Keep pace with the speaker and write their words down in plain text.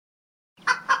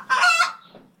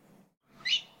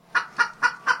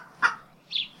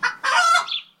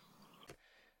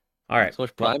All right. So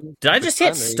much Well, Prime. did I Much just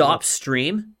Prime, hit there you stop go.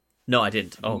 stream? No, I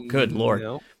didn't. Oh, good lord.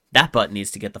 No. That button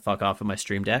needs to get the fuck off of my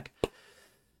stream deck. Yeah,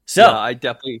 So, I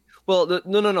definitely. Well,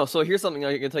 no. So here's something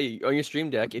I can tell you. On your Stream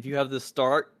Deck, if you have the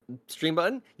start stream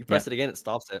button, you yeah. press it again, it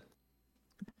stops it.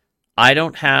 I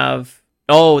don't have.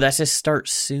 Oh, that says start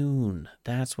soon.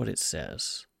 That's what it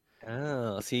says.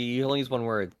 Oh, see, you only use one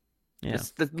word. Yeah.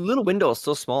 The little window is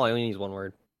so small. I only use one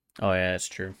word. Oh, yeah, that's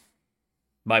true.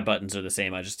 My buttons are the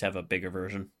same. I just have a bigger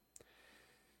version.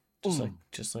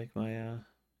 Just like my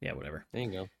yeah, whatever. There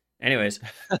you go. Anyways,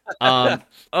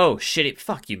 oh shit,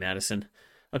 fuck you, Madison.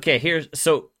 Okay, here's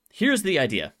the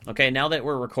idea. Okay, now that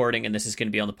we're recording and this is going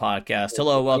to be on the podcast.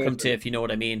 Hello, welcome to If You Know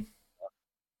What I Mean.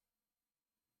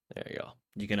 There you go.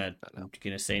 You gonna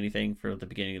say anything for the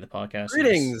beginning of the podcast?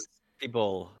 Greetings,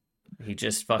 people. He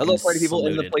just fucking hello, party people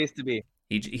saluted. in the place to be.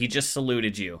 He just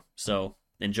saluted you. So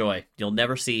enjoy. You'll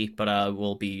never see, but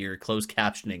will be your closed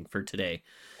captioning for today.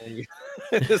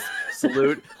 Just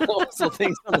salute. Also,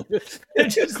 things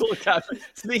just closed caption.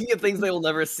 Speaking of things they will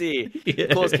never see,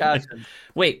 closed caption.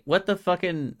 Wait, what the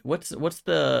fucking what's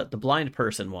the blind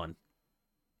person one?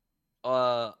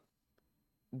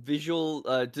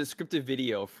 Visual descriptive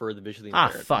video for the visually impaired.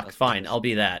 impaired. Fuck, fine, I'll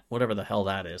be that. Whatever the hell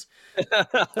that is.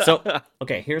 So,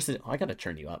 okay, here's the. I gotta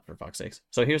turn you up for fuck's sakes.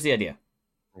 So here's the idea.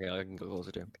 Yeah, I can go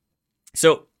closer too.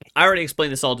 So I already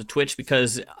explained this all to Twitch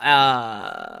because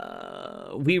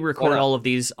we record all of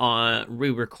these on.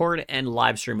 We record and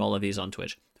live stream all of these on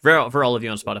Twitch for all of you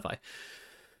on Spotify,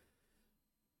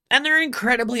 and they're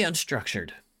incredibly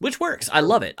unstructured, which works. I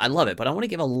love it. But I want to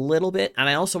give a little bit, and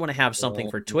I also want to have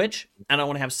something for Twitch, and I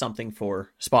want to have something for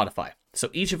Spotify. So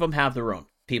each of them have their own.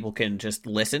 People can just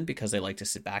listen because they like to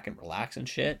sit back and relax and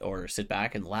shit, or sit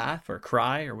back and laugh or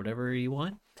cry or whatever you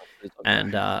want.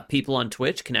 And people on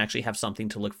Twitch can actually have something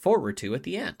to look forward to at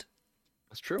the end.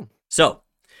 That's true. So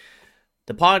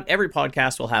every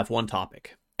podcast will have one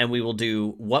topic, and we will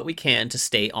do what we can to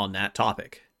stay on that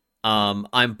topic.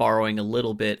 I'm borrowing a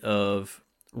little bit of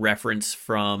reference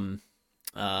from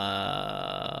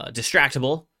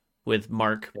Distractable with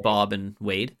Mark, Bob, and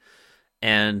Wade.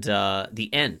 And the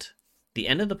end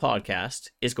of the podcast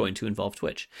is going to involve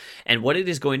Twitch. And what it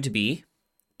is going to be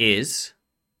is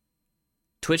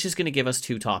Twitch is going to give us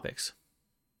two topics.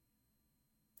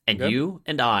 And you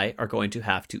and I are going to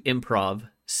have to improv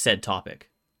said topic.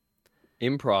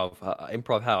 Improv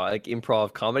how? Like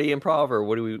improv comedy improv, or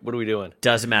what are we doing?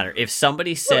 Doesn't matter. If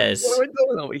somebody says, what are we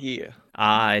doing over here?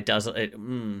 It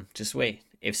doesn't. Just wait.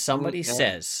 If somebody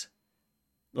says,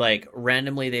 like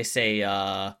randomly, they say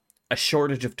a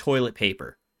shortage of toilet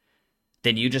paper,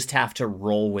 then you just have to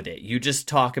roll with it. You just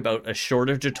talk about a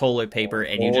shortage of toilet paper,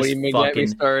 and you just fucking get me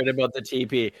started about the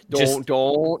TP. Don't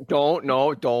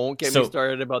get me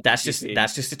started about that's the TP.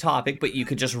 That's just a topic, but you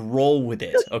could just roll with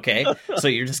it, okay? So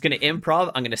you're just gonna improv.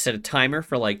 I'm gonna set a timer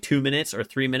for like 2 minutes or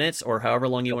 3 minutes or however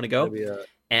long you want to go.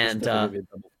 And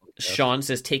Sean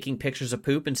says taking pictures of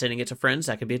poop and sending it to friends.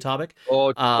 That could be a topic.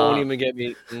 Oh, don't even get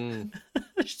me.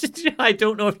 I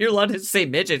don't know if you're allowed to say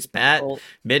midgets, Pat.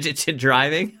 Midgets in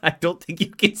driving. I don't think you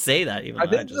can say that. Even I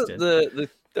think the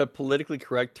politically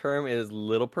correct term is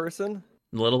little person.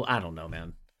 Little, I don't know,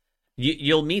 man.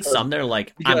 You'll meet some that are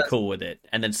like, I'm cool with it,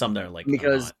 and then some that are like,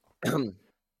 because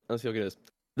let's see how good it is.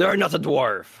 They're not a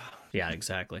dwarf. Yeah,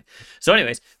 exactly. So,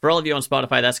 anyways, for all of you on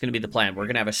Spotify, that's going to be the plan. We're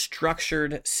going to have a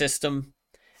structured system.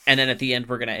 And then at the end,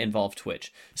 we're going to involve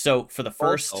Twitch. So for the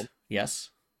first, also, yes,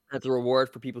 that's a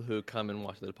reward for people who come and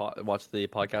watch the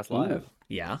podcast live. Ooh,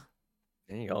 yeah,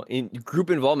 there you go. In group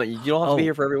involvement, you don't have to be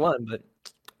here for everyone, but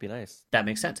it'd be nice. That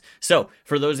makes sense. So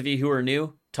for those of you who are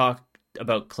new, talk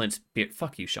about Clint's beard.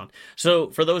 Fuck you, Sean. So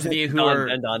for those of you who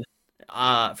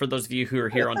for those of you who are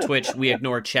here on Twitch, we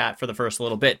ignore chat for the first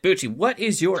little bit. Bucci, what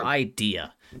is your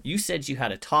idea? You said you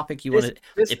had a topic you wanted.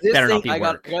 It better not be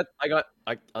work.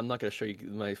 I'm not going to show you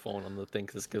my phone on the thing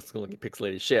because it's going to get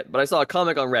pixelated shit. But I saw a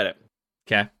comic on Reddit.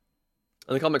 Okay.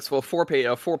 And the comic's a four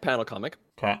panel comic.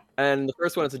 Okay. And the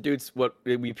first one is a dude's what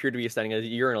we appear to be standing at a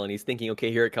urinal, and he's thinking,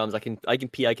 okay, here it comes. I can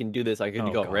pee. I can do this. I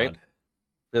can go. God. Right.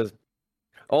 There's,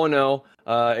 oh no.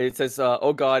 It says,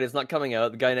 oh God, it's not coming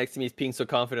out. The guy next to me is peeing so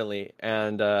confidently,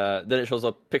 and then it shows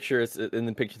up pictures. In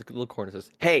the picture, the little corner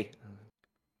says, "Hey,"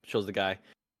 shows the guy.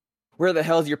 Where the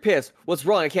hell's your piss? What's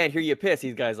wrong? I can't hear you piss.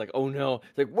 These guys like, oh no.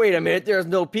 It's like, wait a minute, there's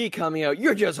no pee coming out.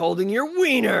 You're just holding your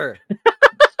wiener.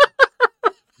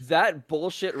 That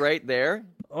bullshit right there.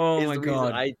 Oh my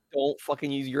God. I don't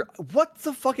fucking use what's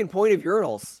the fucking point of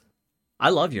urinals? I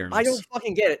love urinals. I don't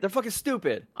fucking get it. They're fucking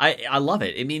stupid. I love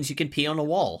it. It means you can pee on a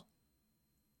wall.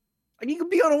 And you can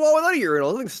pee on a wall without a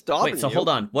urinal. Nothing's stopping you. Wait, so hold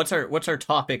on. What's our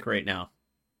topic right now?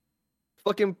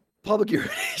 Fucking Public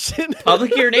urination.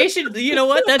 Public urination. You know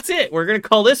what? That's it. We're gonna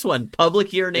call this one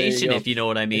public urination, if you know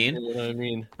what I mean. You know what I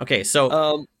mean. Okay,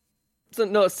 so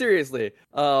no, seriously.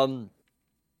 The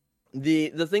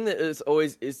thing that is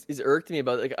always is irked me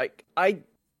about, like, I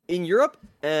in Europe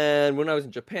and when I was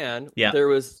in Japan, there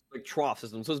was like trough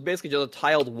systems. So it's basically just a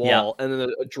tiled wall and then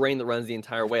a drain that runs the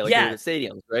entire way, like in the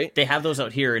stadiums, right? They have those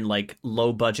out here in like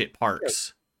low budget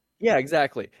parks. Yeah,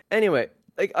 exactly. Anyway,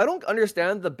 like, I don't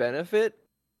understand the benefit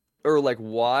or like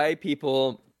why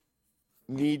people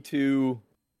need to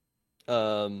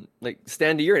like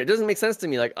stand to urinate. It doesn't make sense to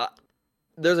me. Like,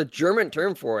 there's a German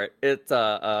term for it. It's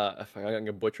I'm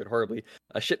gonna butcher it horribly.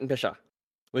 Schittenpischer,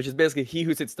 which is basically he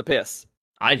who sits to piss.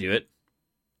 I do it.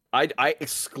 I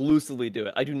exclusively do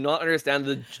it. I do not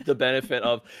understand the benefit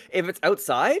of, if it's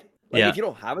outside. Like, if you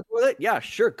don't have a toilet, yeah,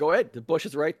 sure, go ahead. The bush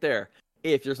is right there.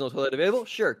 If there's no toilet available,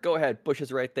 sure, go ahead. Bush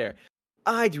is right there.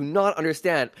 I do not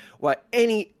understand why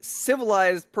any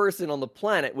civilized person on the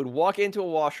planet would walk into a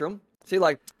washroom, say,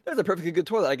 like, there's a perfectly good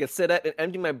toilet I can sit at and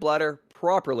empty my bladder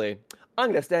properly. I'm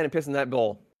going to stand and piss in that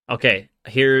bowl. Okay,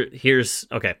 here's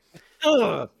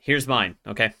mine,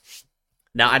 okay?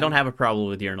 Now, I don't have a problem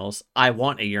with urinals. I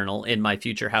want a urinal in my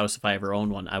future house. If I ever own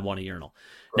one, I want a urinal.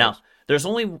 Now, there's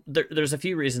a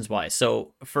few reasons why.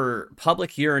 So, for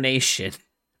public urination,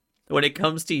 when it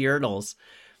comes to urinals,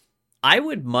 I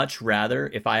would much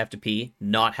rather, if I have to pee,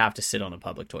 not have to sit on a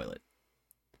public toilet.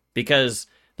 Because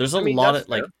there's a lot of,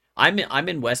 like, I'm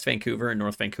in West Vancouver and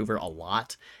North Vancouver a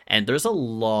lot, and there's a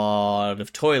lot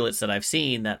of toilets that I've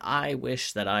seen that I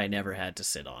wish that I never had to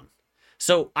sit on.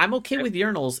 So I'm okay with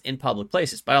urinals in public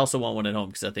places, but I also want one at home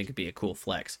because I think it'd be a cool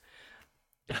flex.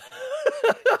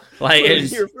 Like, in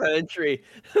your front entry.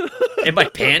 In my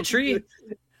pantry?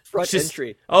 Front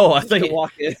entry. Oh, I thought you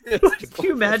walk in. Can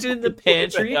you imagine in the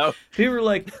pantry? People are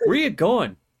like, where are you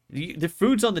going? The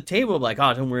food's on the table. I'm like,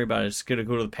 oh, don't worry about it. Just gonna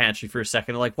go to the pantry for a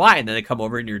second. They're like, why? And then they come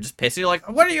over and you're just pissing. You're like,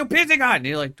 what are you pissing on? And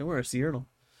you're like, don't worry, it's the urinal.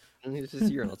 It's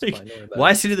just urinal. It's fine.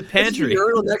 Why is it in the pantry? It's the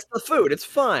urinal next to the food. It's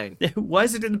fine. Why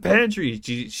is it in the pantry?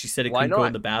 She said it couldn't go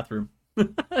in the bathroom.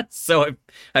 So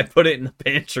I put it in the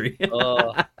pantry.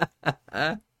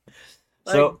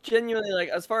 So genuinely, like,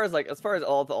 as far as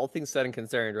all things said and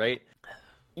concerned, right?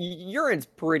 Urine's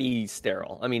pretty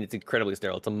sterile. I mean, it's incredibly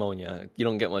sterile. It's ammonia. You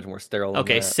don't get much more sterile.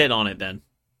 Okay, sit on it then.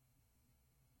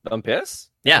 Piss?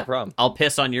 Yeah, no problem. I'll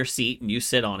piss on your seat and you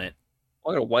sit on it.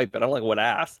 I'm gonna wipe it. I don't like wet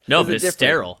ass. No, but it's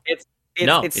sterile. It's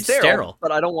sterile,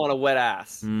 but I don't want a wet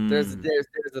ass. There's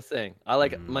the thing. I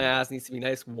like my ass needs to be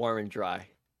nice, warm, and dry.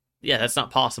 Yeah, that's not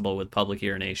possible with public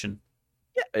urination.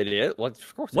 Yeah, it is. Well,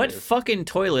 of course. What fucking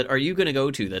toilet are you gonna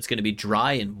go to that's gonna be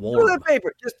dry and warm? Toilet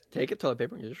paper. Just take it. Toilet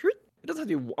paper. And just it doesn't have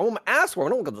to be. I want my ass warm. I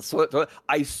don't want the toilet.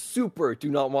 I super do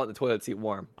not want the toilet seat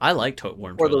warm. I like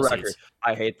warm For toilet the record, seats.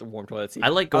 I hate the warm toilet seat. I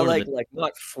like going like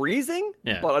not freezing,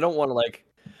 but I don't want to like.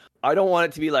 I don't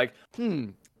want it to be like,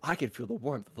 I can feel the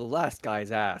warmth of the last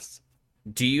guy's ass.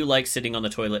 Do you like sitting on the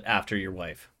toilet after your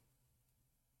wife?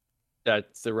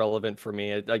 That's irrelevant for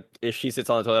me. Like, if she sits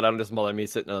on the toilet, it doesn't bother me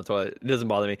sitting on the toilet. It doesn't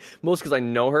bother me. Most because I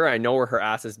know her. I know where her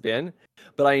ass has been.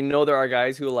 But I know there are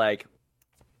guys who, like,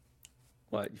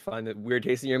 what, you find that weird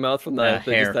taste in your mouth from the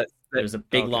hair. There's a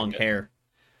big long hair.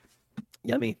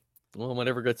 Yummy. Well,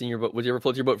 whatever gets in your boat. Whatever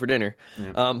floats your boat for dinner.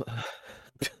 Yeah.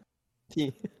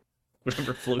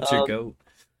 Whatever floats your goat.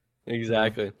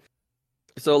 Exactly.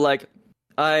 So, like,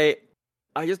 I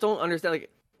just don't understand.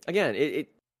 Like, again,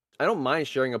 I don't mind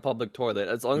sharing a public toilet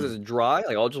as long as it's dry.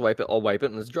 Like, I'll just wipe it. I'll wipe it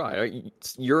and it's dry. Right?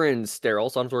 Urine's sterile,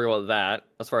 so I don't have to worry about that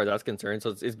as far as that's concerned.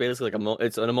 So it's basically like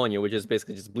it's an ammonia, which is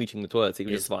basically just bleaching the toilet seat,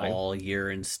 which is fine. All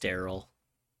urine sterile.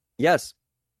 Yes.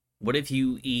 What if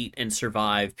you eat and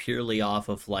survive purely off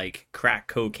of like crack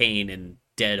cocaine and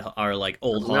like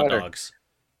old hot dogs?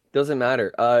 Doesn't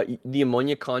matter. The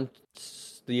ammonia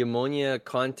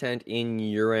content in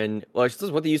urine. Well, it's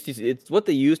what they used to. It's what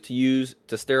they used to use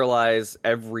to sterilize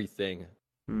everything.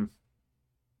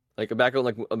 Like back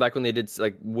when they did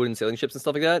like wooden sailing ships and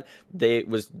stuff like that, it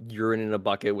was urine in a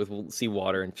bucket with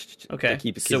seawater and okay. To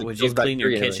keep it. So would you clean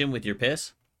your kitchen with your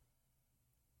piss?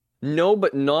 No,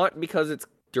 but not because it's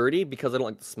dirty. Because I don't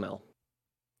like the smell.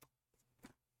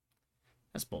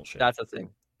 That's bullshit. That's the thing.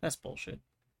 That's bullshit.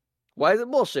 Why is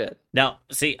it bullshit? Now,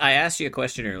 see, I asked you a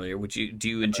question earlier. Do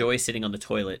you enjoy sitting on the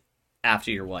toilet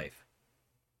after your wife?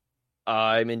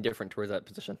 I'm indifferent towards that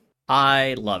position.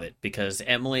 I love it because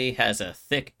Emily has a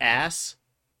thick ass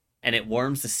and it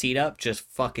warms the seat up just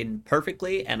fucking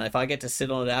perfectly. And if I get to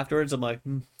sit on it afterwards, I'm like,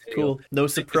 cool. No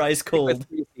surprise cold. Thick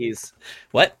with 3 C's.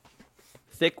 What?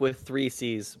 Thick with 3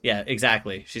 C's. Yeah,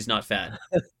 exactly. She's not fat.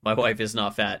 My wife is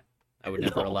not fat. I would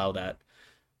never allow that.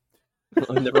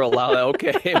 I'll never allow that.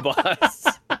 Okay, boss.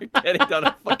 You're getting down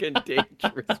a fucking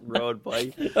dangerous road,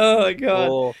 buddy. Oh my god!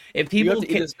 Oh, If you have people to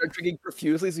can, either start drinking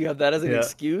profusely, so you have that as an yeah,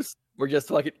 excuse, or just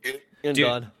fucking and dude,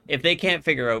 done. if they can't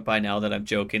figure out by now that I'm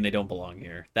joking, they don't belong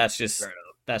here. Fair enough.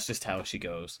 That's just how she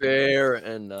goes. Fair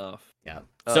enough. Yeah.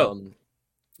 So Um,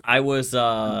 I was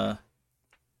I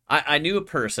knew a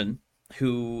person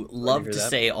who loved to that.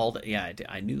 say all the yeah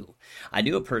I knew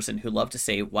a person who loved to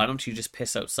say, why don't you just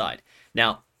piss outside?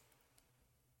 Now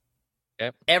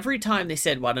Okay. every time they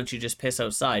said, why don't you just piss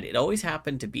outside, it always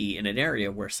happened to be in an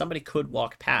area where somebody could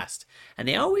walk past, and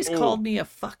they always called me a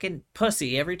fucking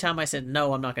pussy every time I said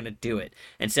no, I'm not going to do it,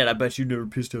 and said, I bet you never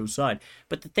pissed outside.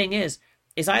 But the thing is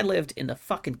I lived in the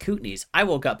fucking Kootenays. I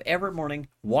woke up every morning,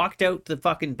 walked out the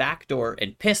fucking back door,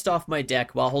 and pissed off my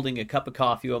deck while holding a cup of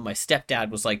coffee while my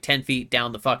stepdad was like 10 feet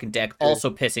down the fucking deck,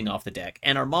 also pissing off the deck.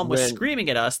 And our mom was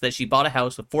screaming at us that she bought a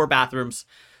house with 4 bathrooms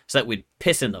so that we'd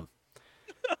piss in them.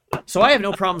 So I have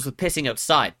no problems with pissing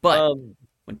outside, but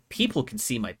when people can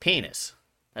see my penis,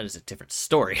 that is a different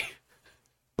story.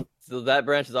 So that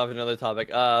branches off another topic.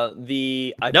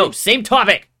 Same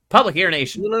topic. Public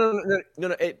urination. No.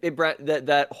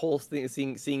 That whole thing,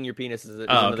 seeing your penis is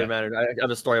another matter. I have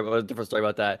a different story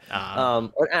about that.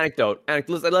 Or an anecdote.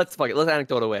 Let's fuck it. Let's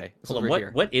anecdote away. Hold on,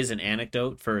 what is an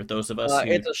anecdote for those of us?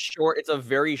 It's a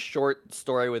very short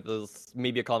story with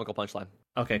maybe a comical punchline.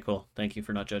 Okay, cool. Thank you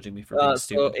for not judging me for being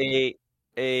stupid.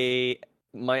 So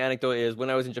my anecdote is when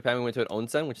I was in Japan, we went to an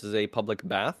onsen, which is a public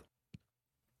bath.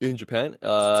 In Japan,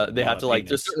 they have to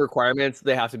there's certain requirements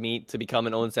they have to meet to become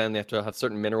an onsen. They have to have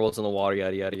certain minerals in the water,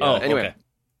 yada yada yada. Anyway, okay.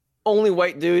 Only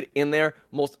white dude in there.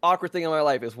 Most awkward thing in my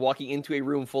life is walking into a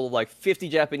room full of like 50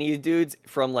 Japanese dudes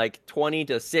from like 20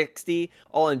 to 60,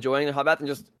 all enjoying the hot bath, and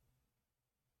just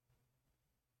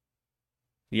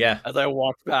as I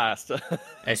walked past.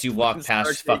 As you walk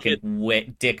past,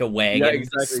 fucking dick a wagon,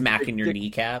 exactly. Smacking your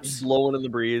kneecaps, blowing in the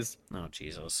breeze. Oh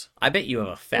Jesus! I bet you have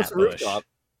a fat bush.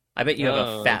 I bet you have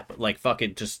a fat, like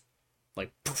fucking just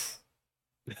like. Poof.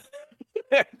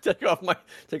 take off my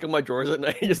drawers at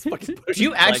night and just fucking push do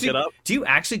you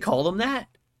actually call them that?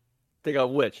 Take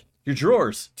off which? Your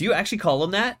drawers. Do you actually call them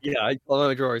that? Yeah, I call them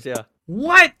my drawers. Yeah.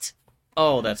 What?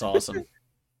 Oh, that's awesome.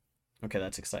 Okay,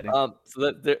 that's exciting.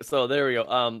 So there we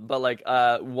go. But like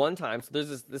one time, so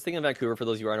there's this thing in Vancouver, for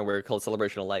those of you who aren't aware, called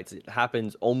Celebration of Lights. It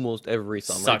happens almost every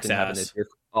summer. Sucks ass. For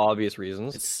obvious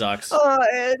reasons. It sucks.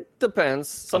 It depends.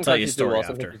 Some countries do well,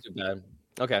 some countries do bad.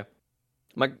 Okay.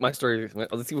 My story.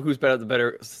 Let's see who's better at the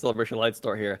better Celebration of Lights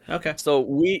story here. Okay. So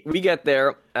we get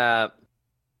there.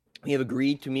 We have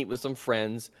agreed to meet with some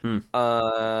friends. Like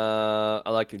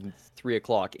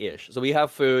 3:00 ish. So we have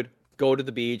food. Go to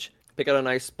the beach. Pick out a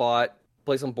nice spot,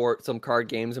 play some card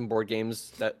games and board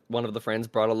games that one of the friends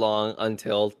brought along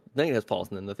until then it has fallen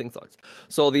and then the thing sucks.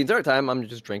 So the entire time I'm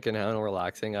just drinking and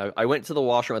relaxing. I went to the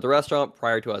washroom at the restaurant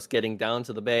prior to us getting down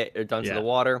to the bay or down to the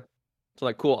water. So I'm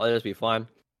like, cool, I'll just be fine.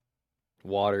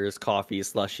 Waters, coffee,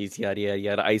 slushies, yada yada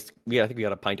yada. I think we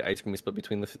got a pint of ice cream we split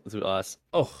between us.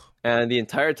 Oh. And the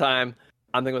entire time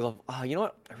I'm thinking to myself, oh, you know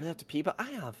what? I really have to pee, but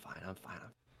I'm fine.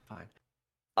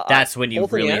 That's when you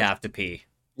really have to pee.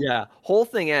 Yeah, whole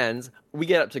thing ends. We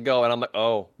get up to go, and I'm like,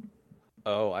 oh,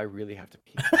 I really have to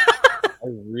pee. I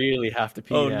really have to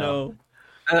pee now. No.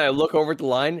 And I look over at the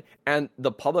line, and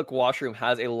the public washroom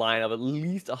has a line of at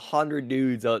least 100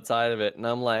 dudes outside of it. And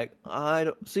I'm like, I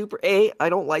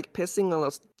don't like pissing on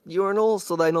a urinal,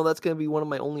 so I know that's going to be one of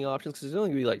my only options, because there's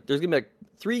going to be like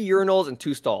 3 urinals and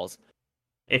 2 stalls.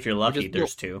 If you're lucky,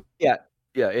 there's 2. Yeah,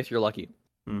 if you're lucky.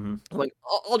 Mm-hmm. I'm like,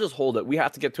 I'll just hold it. We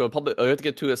have to get to a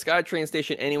SkyTrain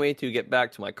station anyway to get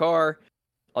back to my car.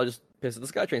 I'll just piss at the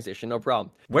SkyTrain station, no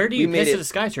problem. Where do you piss at the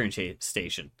SkyTrain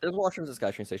station? There's washrooms at the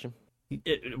SkyTrain station.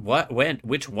 What? When?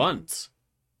 Which ones?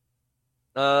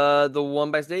 The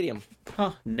one by Stadium.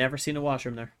 Huh? Never seen a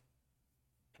washroom there.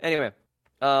 Anyway,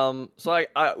 so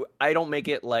I don't make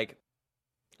it like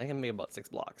I can make about 6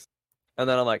 blocks, and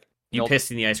then I'm like, you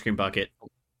pissed in the ice cream bucket.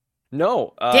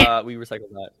 No, we recycled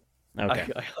that. Okay.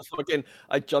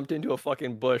 I jumped into a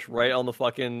fucking bush right on the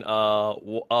fucking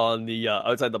on the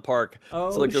outside the park.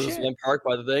 Oh, so like there's this one park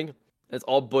by the thing. It's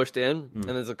all bushed in, and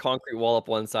there's a concrete wall up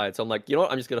one side. So I'm like, you know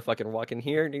what? I'm just gonna fucking walk in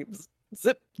here, and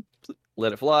zip,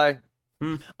 let it fly.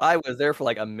 I was there for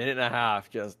like a minute and a half,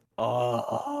 just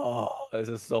this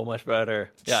is so much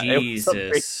better. Yeah,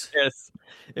 Jesus,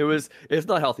 it's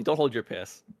not healthy. Don't hold your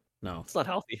piss. No, it's not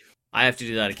healthy. I have to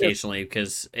do that occasionally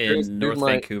because in North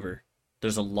Vancouver,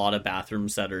 there's a lot of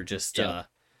bathrooms that are just,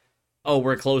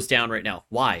 we're closed down right now.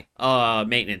 Why?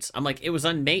 Maintenance. I'm like, it was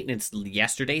on maintenance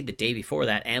yesterday, the day before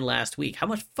that, and last week. How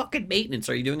much fucking maintenance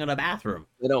are you doing on a bathroom?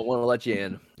 They don't want to let you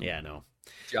in. Yeah, no.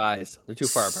 Guys, they're too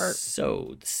far apart.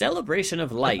 So, the celebration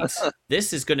of light.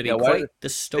 This is going to be Yeah, quite the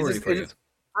story for you.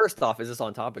 First off, is this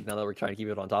on topic now that we're trying to keep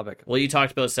it on topic? Well, you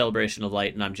talked about celebration of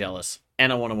light, and I'm jealous.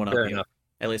 And I want to one-up Fair you. enough.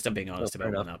 At least I'm being honest fair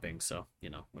about enough. one-upping, so,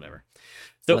 whatever.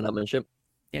 So, One-upmanship.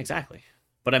 yeah, exactly.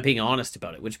 But I'm being honest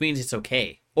about it, which means it's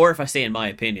okay. Or if I say in my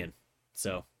opinion.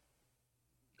 So,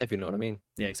 If you know what I mean.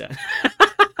 yeah, exactly.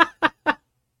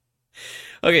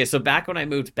 Okay, so back when I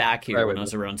moved back here, when I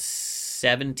was around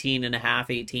 17 and a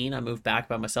half, 18, I moved back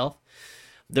by myself.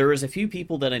 There was a few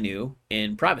people that I knew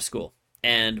in private school.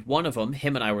 And one of them,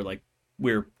 him and I were like,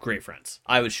 we're great friends.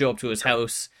 I would show up to his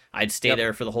house. I'd stay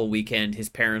there for the whole weekend. His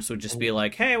parents would just be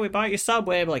like, hey, we bought you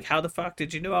Subway. I'm like, how the fuck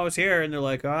did you know I was here? And they're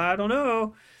like, I don't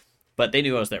know. But they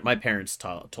knew I was there. My parents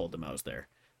told them I was there.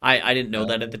 I didn't know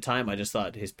that at the time. I just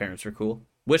thought his parents were cool,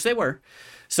 which they were.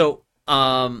 So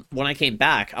when I came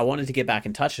back, I wanted to get back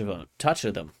in touch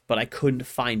with him, but I couldn't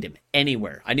find him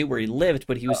anywhere. I knew where he lived,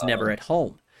 but he was never at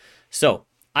home. So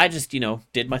I just,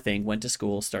 did my thing, went to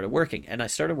school, started working, and I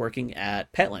started working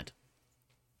at Petland.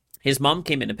 His mom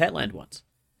came into Petland once,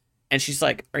 and she's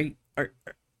like,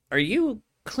 "Are you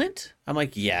Clint?" I'm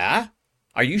like, "Yeah."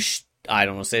 "Are you?" I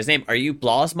don't want to say his name. "Are you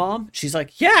Blah's mom?" She's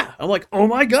like, "Yeah." I'm like, "Oh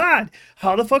my god,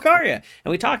 how the fuck are you?"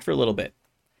 And we talked for a little bit.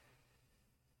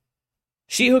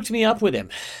 She hooked me up with him,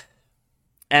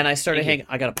 and I started hanging.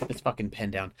 I gotta put this fucking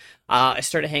pen down. I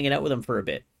started hanging out with him for a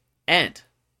bit, and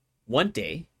one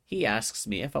day he asks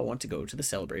me if I want to go to the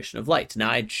Celebration of Light. Now,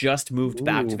 I just moved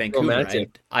back to Vancouver.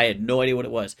 I had no idea what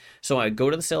it was. So I go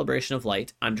to the Celebration of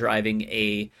Light. I'm driving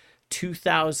a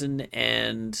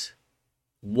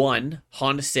 2001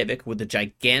 Honda Civic with a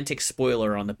gigantic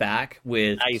spoiler on the back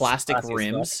with plastic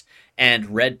rims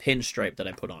and red pinstripe that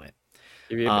I put on it.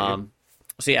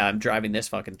 So yeah, I'm driving this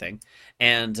fucking thing.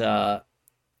 And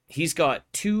he's got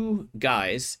two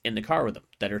guys in the car with him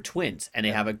that are twins, and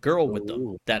they have a girl with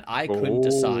them that I couldn't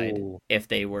decide if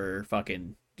they were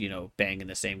fucking, banging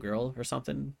the same girl or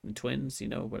something, twins,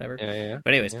 whatever.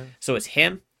 But anyways, so it's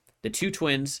him, the two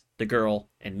twins, the girl,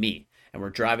 and me, and we're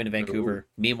driving to Vancouver.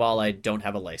 Meanwhile, I don't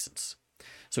have a license.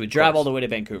 So we drive all the way to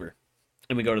Vancouver,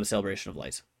 and we go to the Celebration of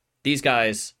Lights. These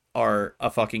guys are a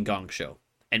fucking gong show.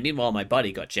 And meanwhile, my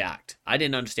buddy got jacked. I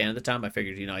didn't understand at the time. I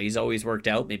figured, he's always worked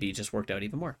out. Maybe he just worked out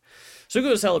even more. So we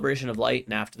go to Celebration of Light,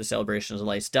 and after the Celebration of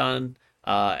Light's done,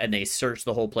 and they search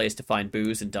the whole place to find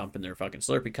booze and dump in their fucking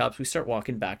Slurpee cups, we start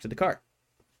walking back to the car.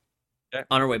 Okay.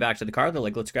 On our way back to the car, they're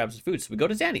like, let's grab some food. So we go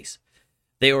to Danny's.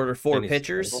 They order four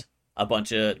pitchers, a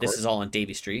bunch of, this is all on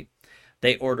Davie Street.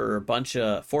 They order a bunch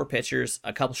of 4 pitchers,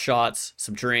 a couple shots,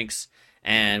 some drinks,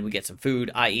 and we get some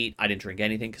food. I eat. I didn't drink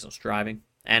anything because I was driving.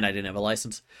 And I didn't have a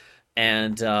license.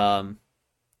 And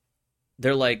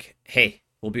they're like, hey,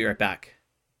 we'll be right back.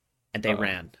 And they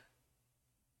ran.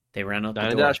 They ran out the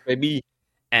door. Dash, baby.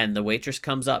 And the waitress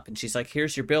comes up and she's like,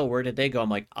 here's your bill. Where did they go? I'm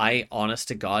like, I honest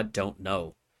to God don't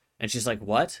know. And she's like,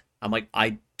 what? I'm like,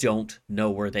 I don't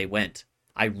know where they went.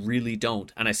 I really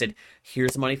don't. And I said,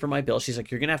 here's the money for my bill. She's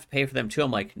like, you're going to have to pay for them too. I'm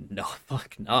like, no,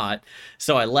 fuck not.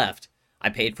 So I left. I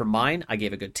paid for mine, I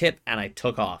gave a good tip, and I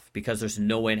took off because there's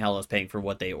no way in hell I was paying for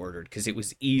what they ordered because it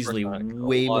was easily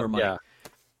way more money. Yeah.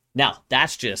 Now,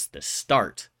 that's just the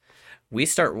start. We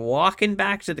start walking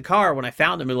back to the car when I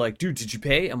found them. They're like, dude, did you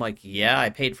pay? I'm like, yeah, I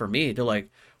paid for me. They're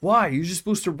like, why? You're just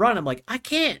supposed to run. I'm like, I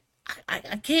can't. I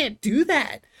can't do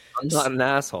that. I'm not an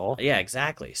asshole. Yeah,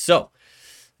 exactly. So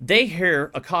they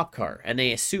hear a cop car and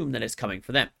they assume that it's coming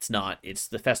for them. It's not. It's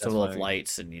the Festival of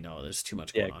Lights, and there's too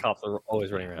much going on. Yeah, cops are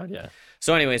always running around. Yeah.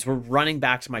 So, anyways, we're running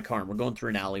back to my car and we're going through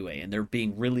an alleyway and they're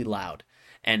being really loud.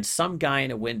 And some guy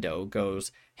in a window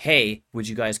goes, "Hey, would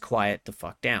you guys quiet the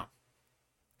fuck down?"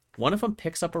 One of them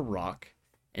picks up a rock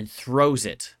and throws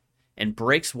it and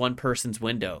breaks one person's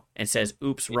window and says,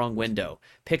 "Oops, wrong window."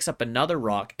 Picks up another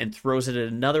rock and throws it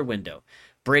at another window.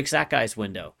 Breaks that guy's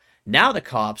window. Now the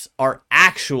cops are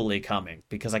actually coming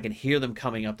because I can hear them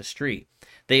coming up the street.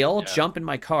 They all jump in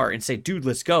my car and say, "Dude,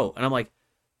 let's go." And I'm like,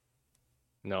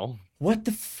 no. What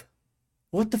the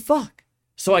fuck?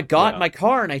 So I got in my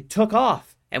car and I took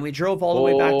off and we drove all the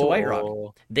way back to White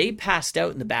Rock. They passed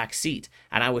out in the back seat.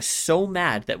 And I was so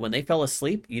mad that when they fell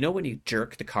asleep, when you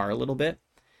jerk the car a little bit?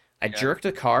 I jerked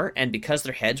the car, and because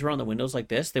their heads were on the windows like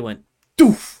this, they went,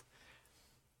 doof.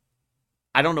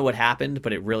 I don't know what happened,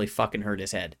 but it really fucking hurt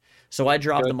his head. So I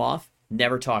dropped them off,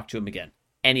 never talked to him again.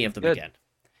 Any of them again.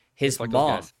 His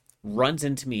mom runs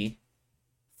into me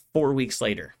 4 weeks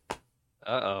later.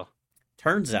 Uh-oh.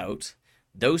 Turns out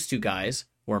those two guys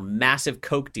were massive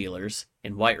coke dealers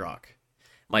in White Rock.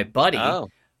 My buddy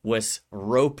was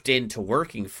roped into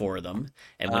working for them,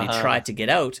 and when he tried to get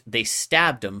out, they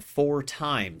stabbed him 4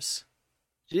 times.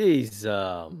 Jeez.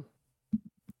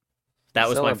 That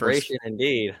was my first. Celebration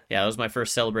indeed. Yeah, that was my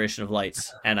first celebration of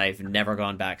lights, and I've never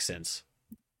gone back since.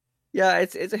 Yeah,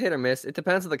 it's a hit or miss. It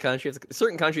depends on the country.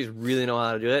 Certain countries really know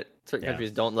how to do it. Certain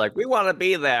countries don't. Like, we want to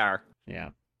be there. Yeah.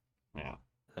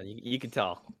 You can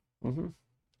tell. Mm-hmm.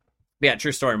 Yeah,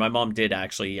 true story. My mom did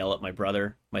actually yell at my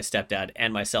brother, my stepdad,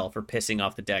 and myself for pissing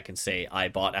off the deck and say, "I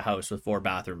bought a house with 4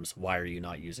 bathrooms. Why are you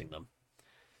not using them?"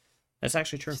 That's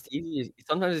actually true.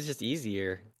 Sometimes it's just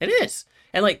easier. It is.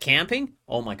 And like camping,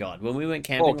 oh my god, when we went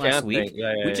camping last week,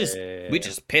 we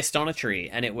just pissed on a tree,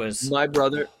 and it was my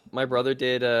brother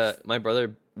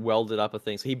welded up a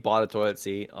thing. So he bought a toilet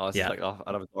seat, like out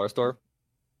of a dollar store,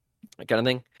 that kind of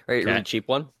thing, right? Okay. Really cheap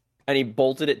one, and he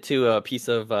bolted it to a piece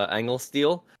of angle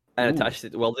steel and attached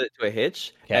it, welded it to a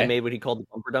hitch, and made what he called the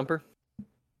bumper dumper.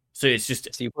 So it's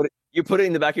just you put it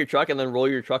in the back of your truck, and then roll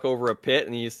your truck over a pit,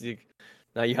 and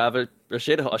now you have a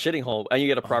shitting hole, and you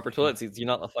get a proper toilet seat. So you're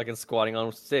not fucking squatting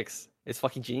on sticks. It's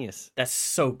fucking genius. That's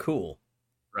so cool,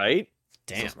 right?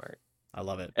 Damn, so smart. I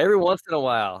love it. Every once in a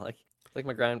while, like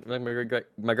my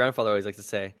grandfather always likes to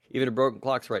say, even a broken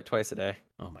clock's right twice a day.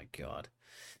 Oh my god.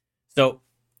 So,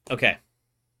 okay.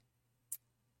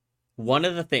 One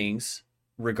of the things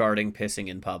regarding pissing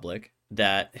in public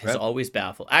that has always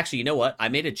baffled. Actually, you know what? I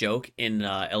made a joke in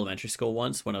elementary school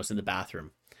once when I was in the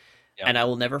bathroom. Yep. And I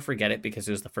will never forget it because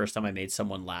it was the first time I made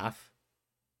someone laugh.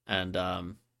 And I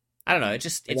don't know, it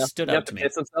stood out to me.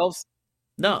 Piss themselves?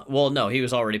 No, he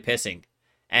was already pissing.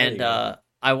 And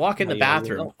I walk in the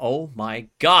bathroom. Oh my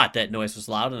god, that noise was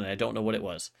loud and I don't know what it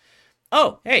was.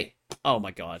 Oh, hey. Oh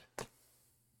my god.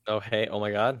 Oh, hey. Oh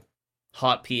my god.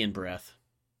 Hot pee and breath.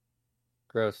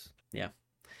 Gross. Yeah.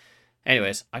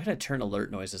 Anyways, I gotta turn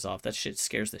alert noises off. That shit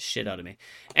scares the shit out of me.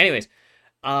 Anyways,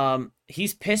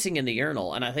 he's pissing in the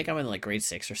urinal, and I think I'm in like grade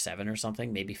 6 or 7 or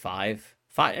something, maybe 5.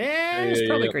 It's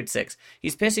probably grade 6.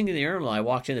 He's pissing in the urinal. I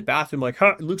walked in the bathroom like,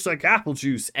 huh, it looks like apple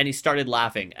juice, and he started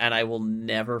laughing, and I will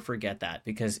never forget that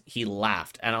because he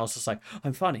laughed, and I was just like,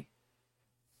 I'm funny.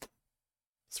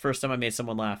 It's the first time I made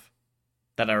someone laugh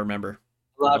that I remember.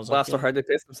 Laughs are hard to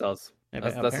piss themselves.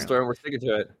 That's the story, and we're sticking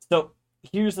to it. So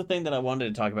here's the thing that I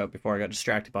wanted to talk about before I got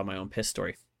distracted by my own piss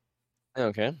story.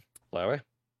 Okay, fly away.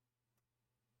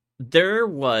 There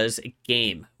was a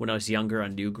game when I was younger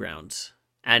on Newgrounds,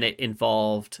 and it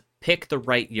involved pick the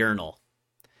right urinal.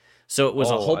 So it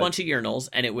was a whole bunch of urinals,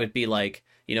 and it would be like,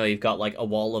 you know, you've got like a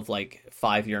wall of like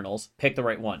 5 urinals. Pick the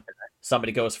right one.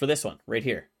 Somebody goes for this one right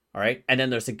here. All right, and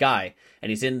then there's a guy, and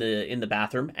he's in the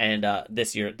bathroom, and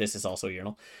this is also a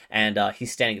urinal, and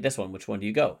he's standing at this one. Which one do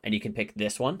you go? And you can pick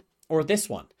this one or this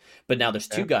one. But now there's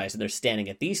 2 guys, and they're standing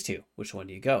at these 2. Which one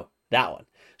do you go? That one.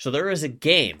 So there is a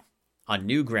game on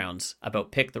Newgrounds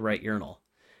about pick the right urinal.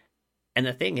 And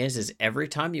the thing is every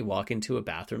time you walk into a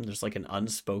bathroom, there's like an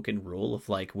unspoken rule of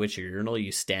like which urinal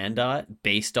you stand at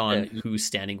based on who's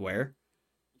standing where.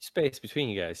 Space between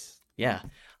you guys. Yeah.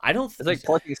 It's like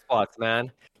parking spots,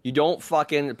 man. You don't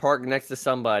fucking park next to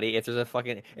somebody. If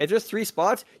there's 3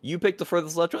 spots, you pick the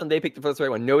furthest left one, they pick the furthest right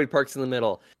one. Nobody parks in the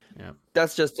middle. Yeah.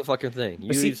 That's just the fucking thing.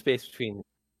 You leave space between.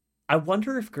 I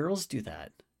wonder if girls do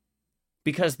that.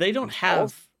 Because they don't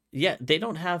have... Yeah, they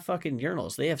don't have fucking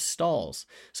urinals. They have stalls.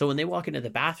 So when they walk into the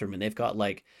bathroom and they've got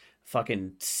like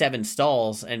fucking 7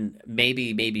 stalls, and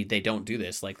maybe they don't do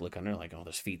this, like look under, like, oh,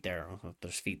 there's feet there. Oh,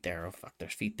 there's feet there. Oh, fuck,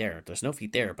 there's feet there. There's no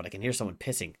feet there, but I can hear someone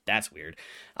pissing. That's weird.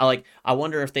 I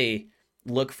wonder if they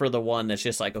look for the one that's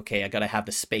just like, okay, I gotta have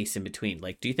the space in between.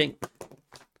 Like, do you think?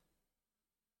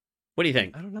 What do you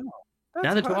think? I don't know.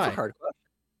 Neither do I. That's a hard question.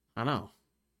 I know.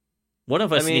 One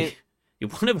of us needs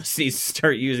to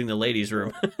start using the ladies'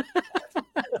 room.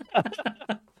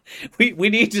 we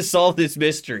need to solve this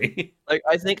mystery. Like,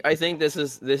 I think this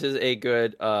is a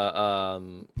good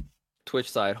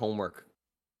Twitch side homework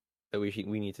that we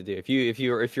need to do. If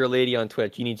you're a lady on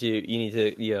Twitch, you need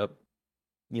to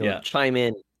chime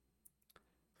in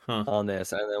on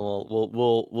this, and then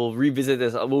we'll revisit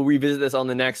this. We'll revisit this on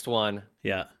the next one.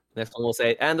 Yeah. Next one we'll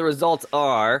say, and the results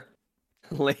are,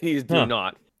 ladies do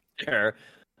not care.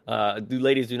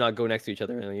 Ladies do not go next to each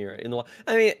other in the wall.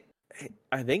 I mean,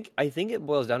 I think it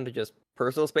boils down to just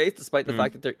personal space, despite the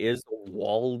fact that there is a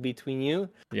wall between you.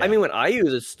 Yeah. I mean, when I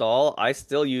use a stall, I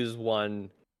still use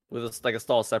one with a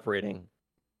stall separating.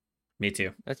 Me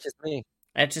too. That's just me.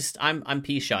 I'm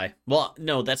pee shy. Well,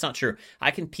 no, that's not true.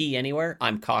 I can pee anywhere.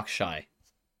 I'm cock shy.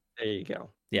 There you go.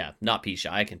 Yeah, not pee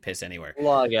shy. I can piss anywhere. A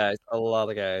lot of guys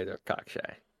are cock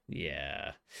shy.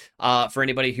 Yeah. For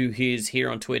anybody who is here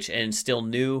on Twitch and still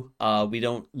new, we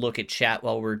don't look at chat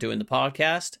while we're doing the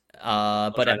podcast.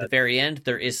 But at the very end,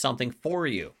 there is something for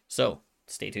you. So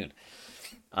stay tuned.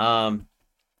 I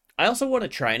also want to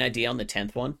try an idea on the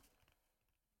 10th one.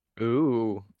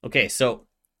 Ooh. Okay, so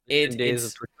 10 days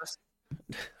of it's Christmas.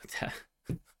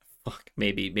 fuck.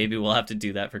 Maybe we'll have to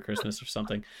do that for Christmas or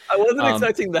something. I wasn't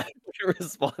expecting that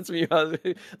response from you. I was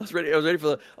ready. I was ready for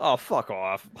the. Oh, fuck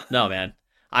off. No, man.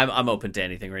 I'm open to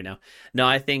anything right now. No,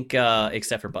 I think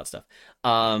except for butt stuff.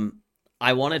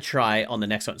 I want to try on the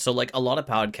next one. So like a lot of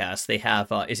podcasts, they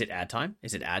have is it ad time?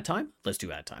 Is it ad time? Let's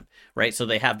do ad time. Right? So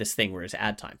they have this thing where it's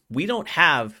ad time. We don't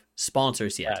have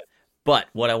sponsors yet. But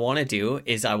what I want to do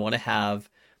is I want to have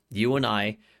you and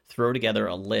I throw together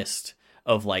a list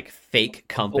of like fake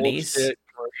companies. Bullshit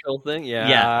commercial thing. Yeah.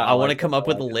 Yeah, I want to come up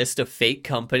with a list of fake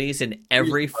companies in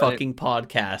every fucking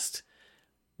podcast.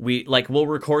 We'll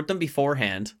record them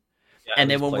beforehand,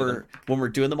 and then when we're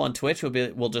doing them on Twitch,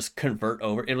 we'll just convert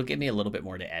over. It'll give me a little bit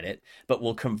more to edit, but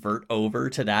we'll convert over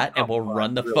to that, and we'll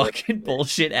run the fucking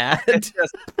bullshit ad.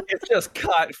 It's just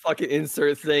cut fucking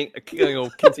insert thing.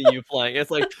 Continue playing. It's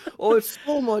like, oh, it's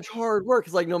so much hard work.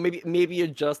 It's like, no, maybe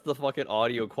adjust the fucking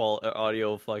audio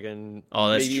fucking. Oh,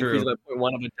 that's maybe true. Increase by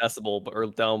 0.1 of a decibel, or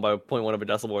down by 0.1 of a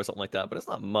decibel or something like that. But it's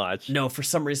not much. No, for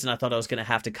some reason I thought I was gonna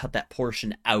have to cut that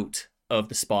portion out of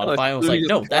the Spotify. I was like,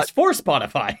 no, that's for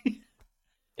Spotify.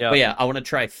 Yeah. But yeah, I want to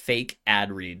try fake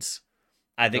ad reads.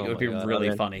 I think it would be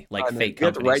really funny, like fake companies. You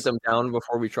have to write them down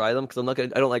before we try them, because I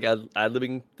don't like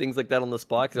ad-libbing things like that on the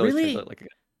spot. Really?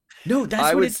 No,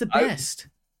 that's when it's the best.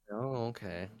 Oh,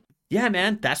 okay. Yeah,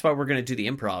 man, that's why we're gonna do the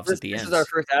improvs at the end. This is our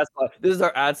first ad spot. This is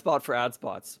our ad spot for ad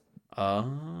spots.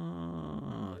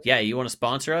 Oh, yeah. You want to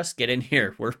sponsor us? Get in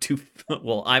here. We're too.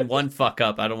 Well, I'm one fuck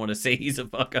up. I don't want to say he's a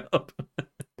fuck up.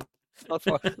 Not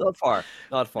far.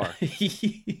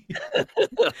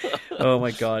 Oh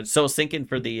my god. So I was thinking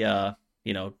for the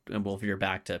and we'll veer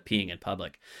back to peeing in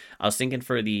public. I was thinking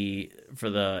for the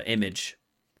image,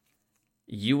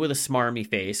 you with a smarmy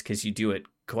face, because you do it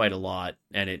quite a lot,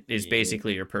 and it is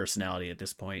basically your personality at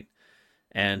this point.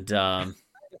 And I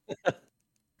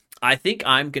think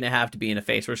I'm gonna have to be in a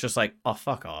face where it's just like, oh,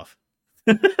 fuck off.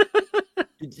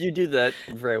 You do that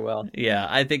very well. Yeah,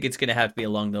 I think it's gonna have to be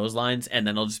along those lines, and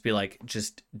then I'll just be like,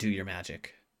 just do your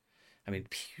magic. I mean,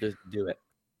 just do it.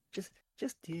 Just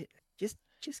do it. Just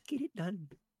get it done.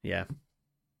 Yeah.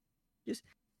 Just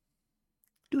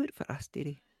do it for us,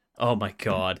 Diddy. Oh my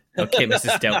god. Okay,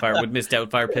 Mrs. Doubtfire. Would Miss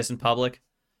Doubtfire piss in public?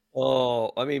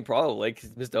 Oh, I mean, probably,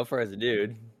 because Miss Doubtfire is a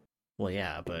dude. Well,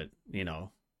 yeah, but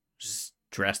just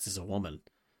dressed as a woman.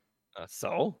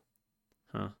 So?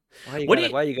 Huh?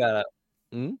 Why you gotta?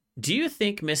 Do you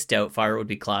think Miss Doubtfire would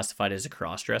be classified as a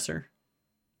cross-dresser?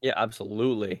 Yeah,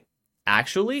 absolutely.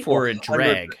 Actually, or a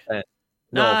drag?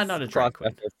 Nah, not a drag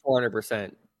queen.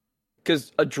 400%.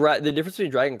 Because the difference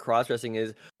between drag and cross-dressing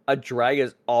is a drag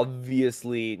is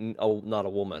obviously not a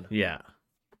woman. Yeah.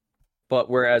 But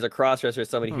whereas a cross-dresser is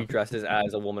somebody who dresses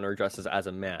as a woman or dresses as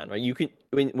a man, right? You can,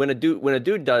 when a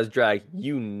dude does drag,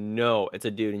 it's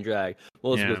a dude in drag.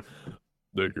 Well, it's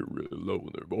they get really low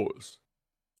in their voice.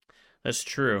 That's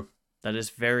true. That is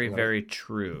very, very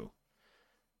true.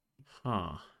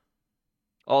 Huh.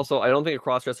 Also, I don't think a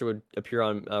crossdresser would appear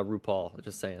on RuPaul.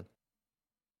 Just saying.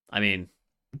 I mean,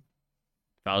 if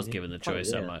I was given the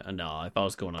choice, if I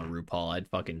was going on RuPaul, I'd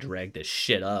fucking drag this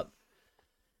shit up.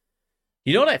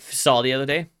 You know what I saw the other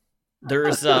day?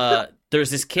 There's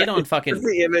this kid on fucking. Just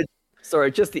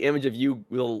the image of you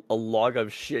with a log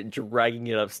of shit dragging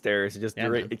it upstairs.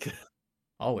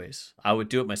 Always. I would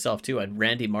do it myself too. I'd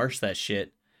Randy Marsh that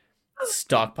shit,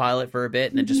 stockpile it for a bit,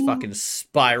 and then just fucking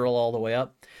spiral all the way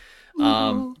up.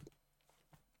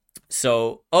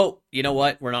 So, you know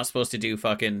what? We're not supposed to do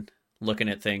fucking looking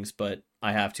at things, but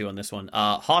I have to on this one.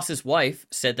 Haas's wife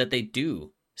said that they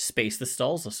do space the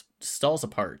stalls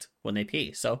apart when they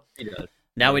pee. So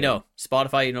now we know.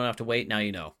 Spotify, you don't have to wait. Now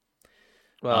you know.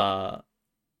 Well,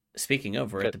 speaking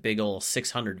of, we're at the big old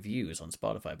 600 views on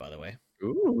Spotify, by the way.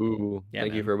 Ooh, yeah,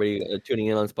 thank you for everybody tuning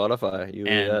in on Spotify. You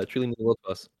truly mean the world to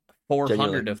us. 400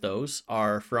 genuinely. Of those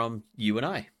are from you and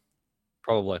I.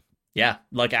 Probably. Yeah,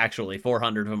 like actually,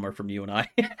 400 of them are from you and I.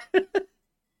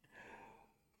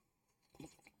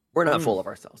 We're not full of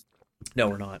ourselves. No,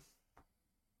 we're not.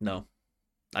 No.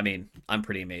 I mean, I'm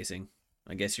pretty amazing.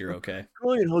 I guess you're okay.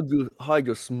 Try and hide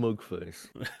your smug face.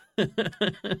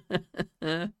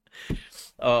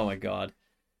 Oh my god.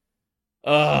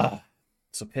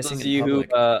 So pissing Those in public.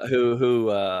 Who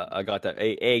got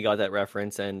that got that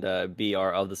reference, and B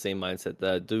are of the same mindset.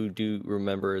 That do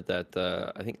remember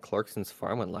that I think Clarkson's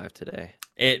Farm went live today.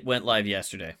 It went live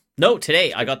yesterday. No,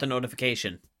 today I got the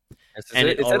notification. It's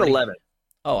at 11.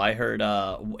 Oh, I heard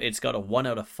it's got a 1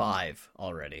 out of 5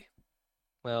 already.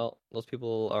 Well, those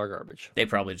people are garbage. They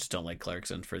probably just don't like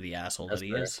Clarkson for the asshole that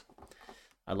he is.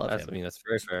 I love him. I mean, that's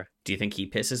very fair. Do you think he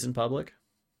pisses in public?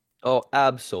 Oh,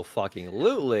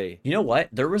 absolutely. You know what?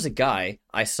 There was a guy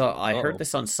I heard Uh-oh.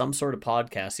 this on some sort of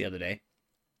podcast the other day.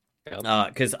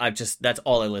 Yep. Because that's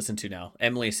all I listen to now.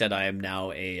 Emily said I am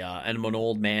now I'm an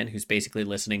old man who's basically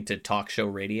listening to talk show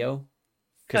radio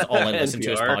because all I listen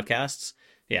to is NPR. podcasts.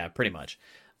 Yeah, pretty much.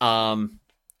 Um,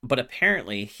 but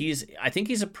apparently I think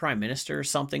he's a prime minister or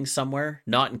something somewhere,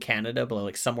 not in Canada, but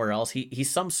like somewhere else. He's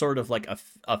some sort of like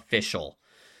official,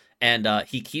 and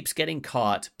he keeps getting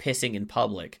caught pissing in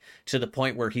public to the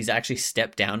point where he's actually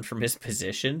stepped down from his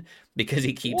position because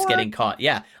he keeps What? getting caught.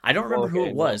 Yeah, I don't remember who Okay,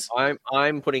 it no. was.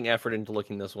 I'm putting effort into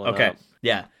looking this one Okay. up.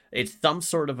 Yeah. It's some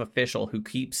sort of official who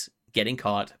keeps getting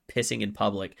caught pissing in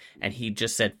public, and he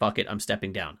just said, fuck it, I'm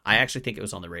stepping down. I actually think it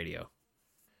was on the radio.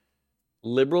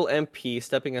 Liberal MP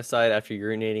stepping aside after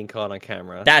urinating caught on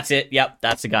camera. That's it. Yep.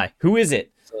 That's the guy. Who is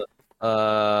it?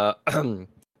 Uh,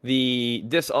 the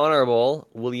dishonorable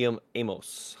William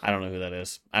Amos. I don't know who that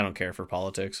is. I don't care for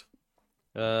politics.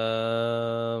 He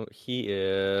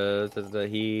is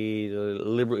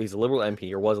liberal. He's a liberal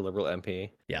MP, or was a liberal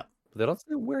MP. Yeah. But they don't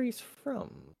say where he's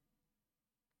from.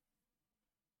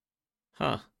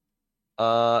 Huh.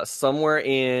 Somewhere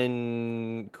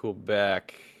in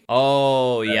Quebec.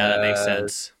 Oh, yeah, that makes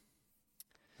sense.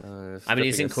 I mean,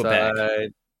 he's in stepping Quebec,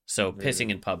 aside. so pissing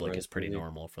in public is pretty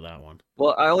normal for that one.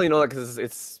 Well, I only know that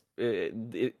because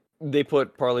they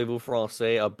put parlez-vous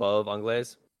français above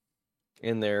anglais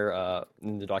in the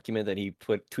document that he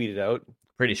tweeted out.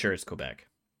 Pretty sure it's Quebec.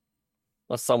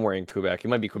 Well, somewhere in Quebec. It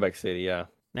might be Quebec City, yeah.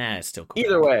 Nah, it's still Quebec.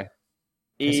 Either way.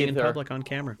 Pissing in public on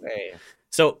camera. Way.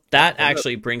 So that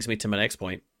actually brings me to my next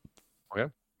point.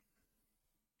 Okay.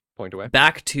 Point away.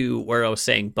 Back to where I was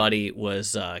saying Buddy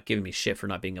was giving me shit for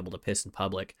not being able to piss in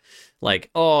public. Like,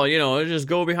 oh, just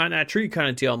go behind that tree kind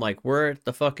of deal. I'm like, we're at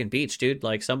the fucking beach, dude.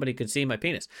 Like, somebody could see my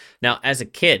penis. Now, as a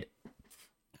kid,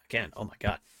 again, oh my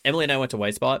God. Emily and I went to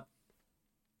White Spot,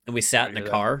 and we sat in the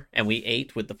car, and we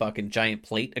ate with the fucking giant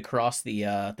plate across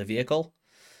the vehicle.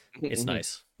 It's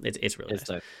nice. It's really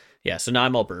nice. Yeah, so now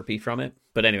I'm all burpy from it.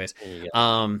 But anyways,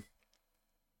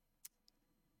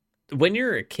 when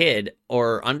you're a kid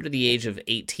or under the age of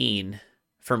 18,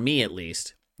 for me at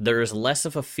least, there is less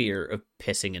of a fear of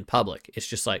pissing in public. It's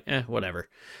just like, whatever.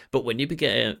 But when you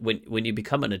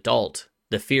become an adult,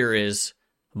 the fear is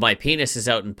my penis is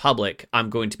out in public.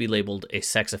 I'm going to be labeled a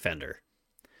sex offender.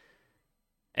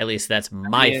 At least that's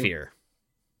my fear.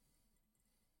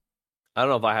 I don't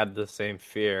know if I had the same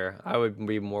fear. I would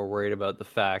be more worried about the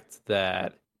fact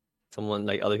that someone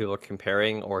like other people are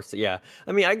comparing, or yeah.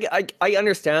 I mean, I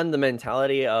understand the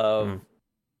mentality of,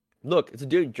 look, it's a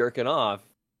dude jerking off.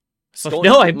 So,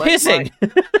 no, I'm pissing.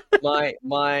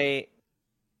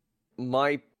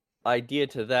 My idea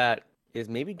to that is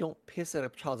maybe don't piss at a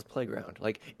child's playground.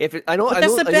 Like if it, I know, but I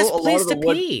that's know, the best I know place to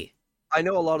pee. I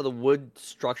know a lot of the wood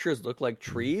structures look like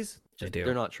trees. They do.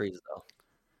 They're not trees though.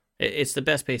 It's the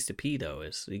best place to pee though,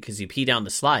 is because you pee down the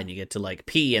slide and you get to like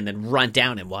pee and then run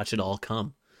down and watch it all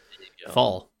come.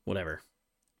 Fall, whatever.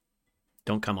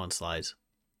 Don't come on slides.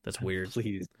 That's weird.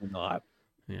 Please do not.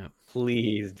 Yeah.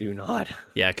 Please do not.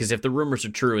 Yeah, because if the rumors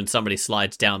are true and somebody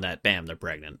slides down that, bam, they're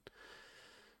pregnant.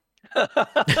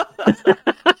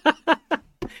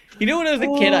 You know, when I was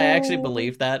a kid, I actually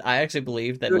believed that. I actually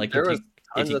believed that, dude, like,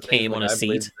 if you came on a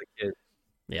seat.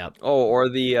 Yeah. Oh, or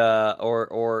the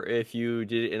or if you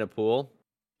did it in a pool.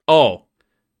 Oh,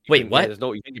 wait, what? There's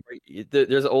no.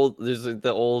 There's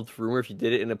the old rumor, if you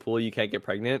did it in a pool, you can't get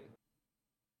pregnant.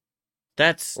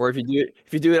 That's. Or if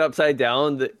you do it upside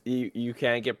down, that you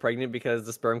can't get pregnant because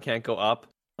the sperm can't go up.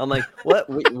 I'm like, what?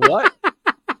 Wait, what?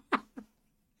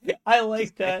 I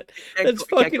like that. That's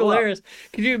fucking hilarious.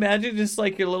 Could you imagine just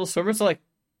like your little swimmer's like,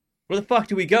 where the fuck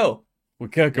do we go? We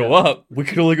can't go up. We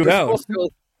can only go down.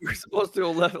 We're supposed to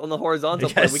go left on the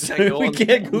horizontal. Yes, we can't go. We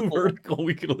can't go vertical.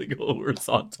 We can only go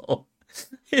horizontal.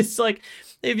 It's like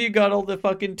if you got all the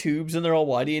fucking tubes and they're all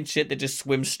whitey and shit that just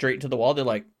swim straight to the wall. They're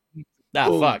like,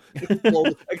 fuck.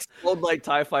 explode like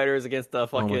TIE fighters against the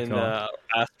fucking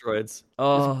asteroids.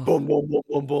 Oh, boom, boom, boom,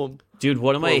 boom, boom. Dude,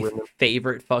 one of my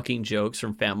favorite fucking jokes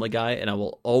from Family Guy, and I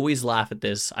will always laugh at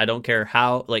this. I don't care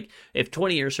how, like, if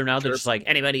 20 years from now they're just like,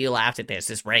 anybody who laughed at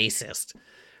this is racist,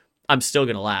 I'm still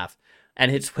gonna laugh.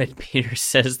 And it's when Peter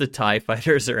says the TIE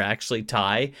fighters are actually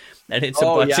TIE, and it's a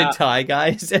bunch of TIE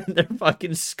guys, and they're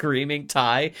fucking screaming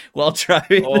TIE while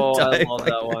driving the TIE I love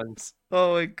that one.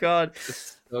 Oh my god.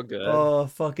 It's so good. Oh,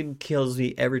 fucking kills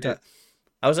me every time.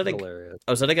 I was at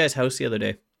a guy's house the other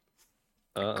day.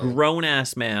 Grown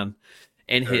ass man,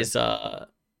 and his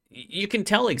you can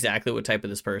tell exactly what type of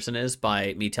this person is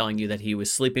by me telling you that he was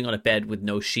sleeping on a bed with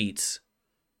no sheets.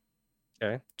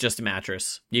 Okay. Just a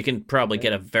mattress. You can probably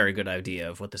get a very good idea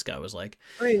of what this guy was like.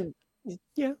 I mean,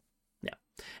 Yeah. Yeah.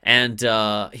 And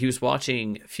he was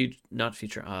watching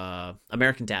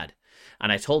American Dad.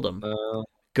 And I told him,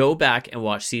 go back and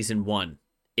watch season 1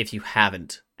 if you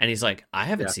haven't. And he's like, I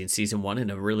haven't seen season 1 in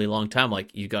a really long time. I'm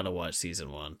like, you got to watch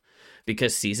season 1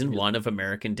 because season 1 of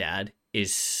American Dad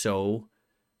is so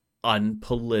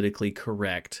unpolitically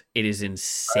correct. It is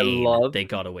insane. They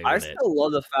got away with it. I still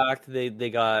love the fact they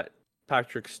got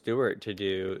Patrick Stewart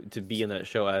to be in that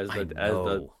show as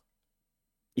the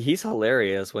he's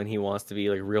hilarious when he wants to be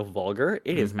like real vulgar.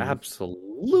 It is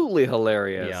absolutely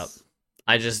hilarious.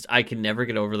 Yep. I can never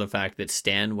get over the fact that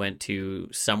Stan went to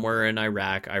somewhere in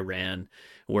Iran,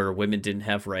 where women didn't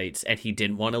have rights, and he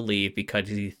didn't want to leave because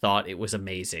he thought it was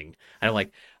amazing. And I'm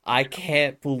like, I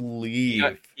can't believe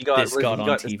this got on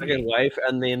TV. The second wife,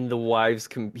 and then the wives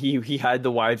he had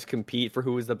the wives compete for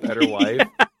who was the better wife.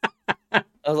 I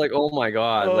was like, oh my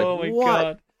god! Oh my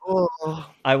god! Oh.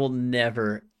 I will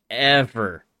never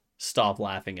ever stop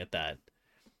laughing at that.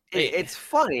 It's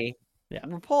funny,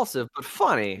 repulsive, but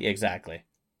funny. Exactly,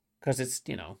 because it's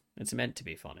it's meant to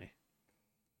be funny.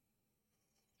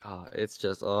 It's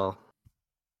just my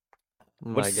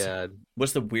god.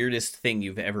 What's the weirdest thing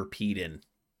you've ever peed in?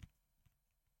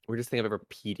 Weirdest thing I've ever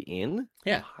peed in?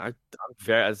 Yeah,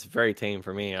 it's very tame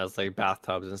for me. I was like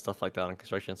bathtubs and stuff like that on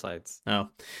construction sites. Oh,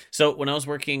 so when I was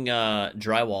working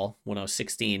drywall when I was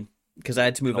 16, because I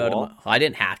had to move out. I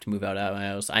didn't have to move out of my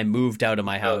house. I moved out of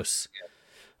my house.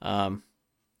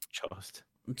 Chose.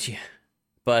 Yeah,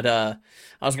 but I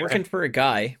was working for a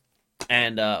guy,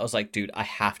 and I was like, dude, I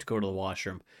have to go to the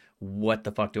washroom. What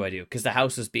the fuck do I do? Because the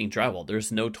house is being drywalled.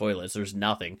 There's no toilets. There's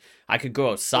nothing. I could go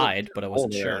outside, but I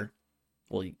wasn't sure.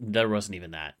 Well, there wasn't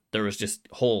even that. There was just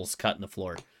holes cut in the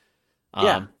floor.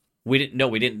 We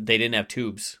didn't. They didn't have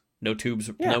tubes. No tubes.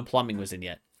 Yeah. No plumbing was in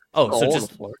yet. Oh, so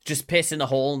just piss in the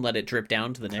hole and let it drip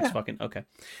down to the next fucking. Okay.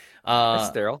 That's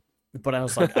sterile. But I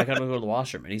was like, I gotta go to the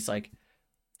washroom, and he's like,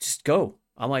 just go.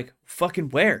 I'm like, fucking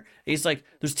where? He's like,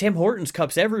 there's Tim Hortons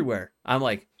cups everywhere. I'm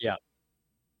like, yeah.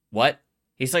 What?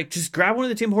 He's like, just grab one of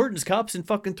the Tim Hortons cups and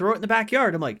fucking throw it in the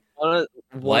backyard. I'm like,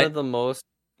 one of the most.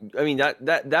 I mean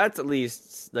that's at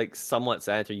least like somewhat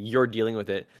sanitary. You're dealing with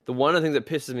it. One of the things that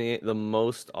pisses me the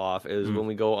most off is when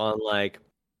we go on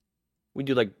we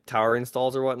do like tower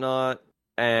installs or whatnot,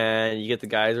 and you get the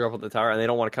guys who are up at the tower and they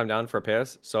don't want to come down for a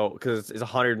piss. So because it's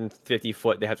 150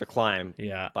 foot, they have to climb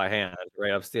by hand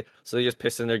right upstairs. So they just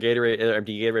piss in their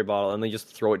empty Gatorade bottle and they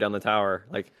just throw it down the tower.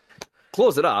 Like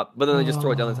close it up, but then they just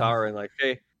throw it down the tower and like,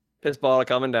 hey. Piss bottle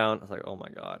coming down. I was like, oh my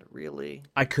god, really?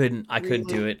 I couldn't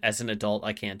do it as an adult.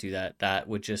 I can't do that. That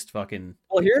would just fucking.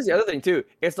 Well, here's the other thing too.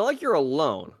 It's not like you're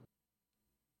alone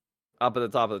up at the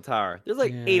top of the tower. There's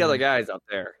like 8 other guys up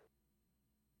there.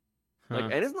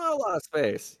 And it's not a lot of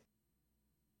space.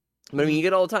 But I mean, you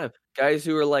get all the time guys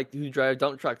who drive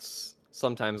dump trucks.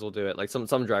 Sometimes will do it. Like some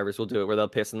drivers will do it where they'll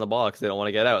piss in the ball because they don't want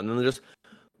to get out, and then they just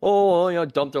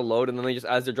dump their load, and then they just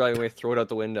as they're driving away throw it out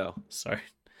the window. Sorry.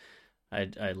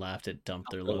 I laughed at dump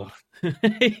their load.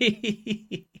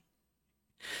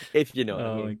 If you know what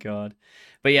I mean. Oh my god.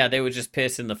 But yeah, they would just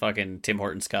piss in the fucking Tim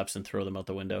Hortons cups and throw them out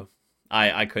the window.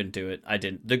 I couldn't do it. I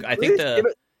didn't.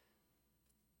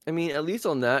 I mean, at least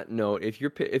on that note, if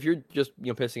you're just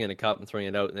pissing in a cup and throwing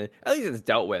it out, then at least it's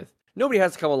dealt with. Nobody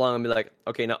has to come along and be like,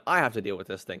 okay, now I have to deal with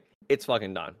this thing. It's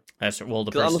fucking done. The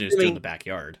person who's doing the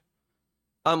backyard.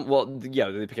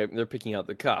 They're picking out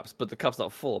the cups, but the cup's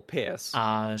not full of piss.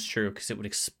 That's true, because it would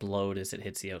explode as it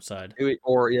hits the outside.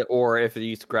 Or if it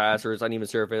eats grass or it's uneven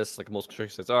surface, like most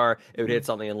construction sites are, it would hit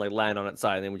something and like land on its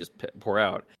side, and then we just pour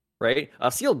out. Right?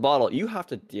 A sealed bottle, you have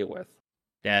to deal with.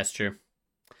 Yeah, that's true.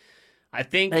 I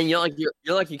think, and you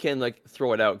can like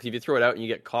throw it out, because if you throw it out and you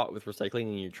get caught with recycling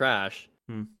in your trash,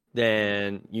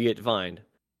 then you get fined.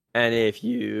 And if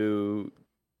you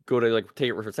go to like take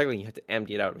it for recycling, you have to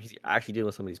empty it out. He's actually dealing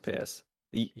with somebody's piss.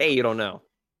 You don't know.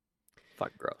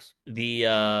 Fuck gross.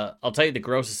 I'll tell you the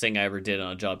grossest thing I ever did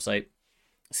on a job site.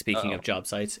 Speaking of job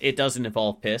sites, it doesn't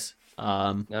involve piss.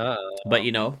 But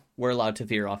we're allowed to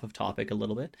veer off of topic a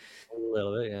little bit. A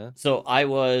little bit, yeah. So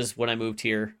when I moved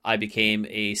here, I became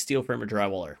a steel framer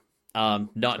drywaller.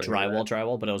 Not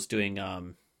drywall, but I was doing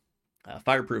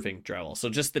fireproofing drywall. So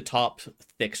just the top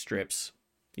thick strips,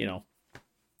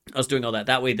 I was doing all that.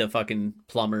 That way the fucking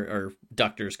plumber or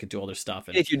ductors could do all their stuff.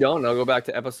 And if you don't, I'll go back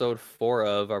to episode 4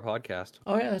 of our podcast.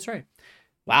 Oh, yeah, that's right.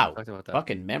 Wow.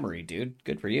 Fucking memory, dude.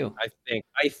 Good for you.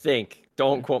 I think.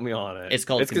 Don't quote me on it. It's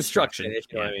called construction. If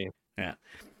you know what I mean. Yeah.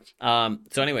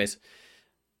 So anyways,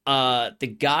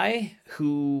 the guy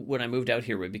who, when I moved out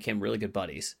here, we became really good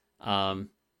buddies.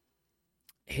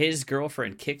 His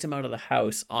girlfriend kicked him out of the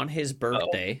house on his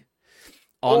birthday.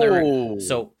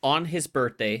 So on his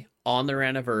birthday, on their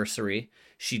anniversary,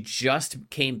 she just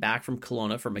came back from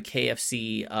Kelowna from a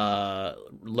KFC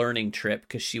learning trip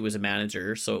because she was a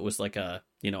manager, so it was like a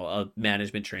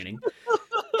management training.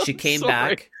 She came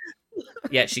back.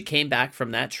 Yeah, she came back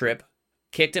from that trip,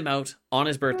 kicked him out on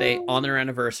his birthday, on their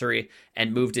anniversary,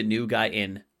 and moved a new guy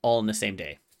in all in the same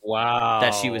day. Wow.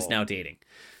 That she was now dating.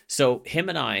 So him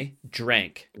and I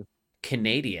drank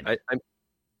Canadian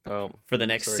for the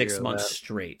next 6 months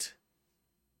straight.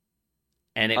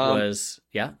 And it was,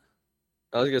 yeah.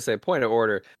 I was going to say, point of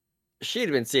order.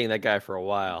 She'd been seeing that guy for a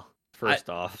while, first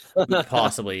off.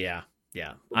 Possibly, yeah.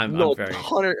 Yeah. I'm very...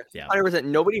 100%.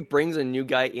 Nobody brings a new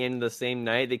guy in the same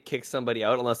night. They kick somebody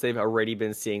out unless they've already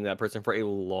been seeing that person for a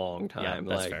long time.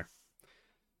 Yeah, that's fair.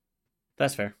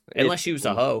 That's fair. Unless she was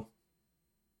a hoe.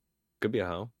 Could be a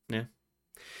hoe. Yeah.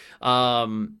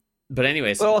 But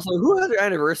anyways. But also, who had their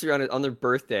anniversary on their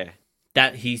birthday?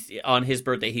 That on his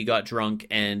birthday, he got drunk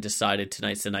and decided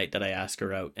tonight's the night that I ask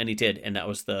her out. And he did. And that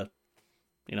was the,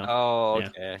 Oh,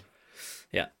 okay.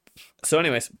 Yeah. So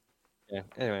anyways. Yeah.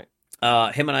 Anyway.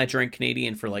 Him and I drank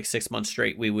Canadian for like 6 months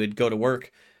straight. We would go to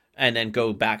work and then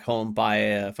go back home, buy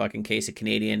a fucking case of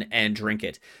Canadian and drink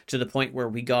it, to the point where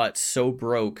we got so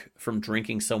broke from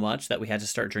drinking so much that we had to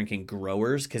start drinking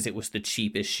Growers because it was the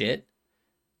cheapest shit.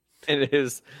 It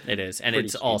is. And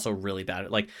it's cheap. Also really bad.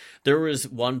 Like, there was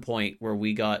one point where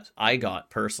I got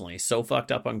personally so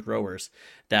fucked up on Growers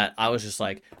that I was just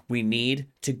like, we need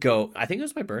to go. I think it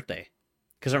was my birthday.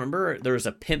 Because I remember there was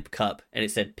a pimp cup, and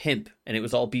it said pimp, and it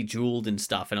was all bejeweled and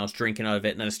stuff, and I was drinking out of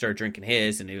it, and then I started drinking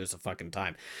his, and it was a fucking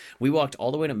time. We walked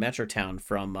all the way to Metrotown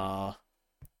from,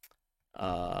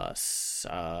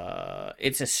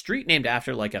 it's a street named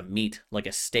after, like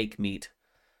a steak meat.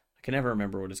 I can never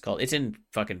remember what it's called. It's in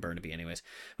fucking Burnaby anyways.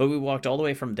 But we walked all the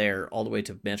way from there, all the way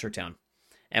to Metrotown.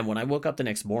 And when I woke up the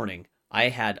next morning, I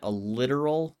had a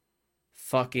literal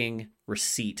fucking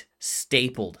receipt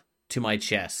stapled to my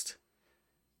chest.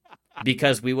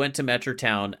 Because we went to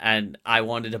Metrotown and I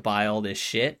wanted to buy all this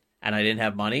shit and I didn't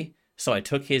have money. So I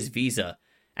took his Visa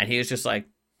and he was just like,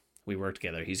 we work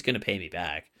together. He's going to pay me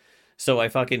back. So I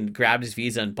fucking grabbed his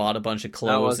Visa and bought a bunch of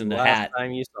clothes and a hat. That was the last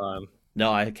time you saw him.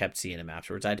 No, I kept seeing him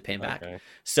afterwards. I had to pay him back.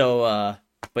 So,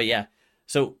 but yeah.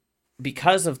 So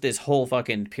because of this whole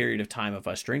fucking period of time of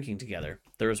us drinking together,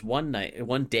 there was one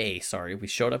day, we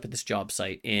showed up at this job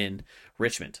site in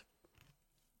Richmond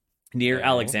near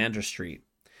Alexandra Street.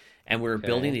 And we were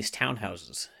building these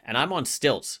townhouses. And I'm on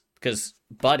stilts because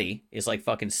Buddy is like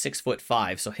fucking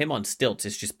 6'5", so him on stilts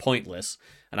is just pointless.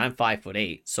 And I'm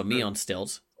 5'8", so me on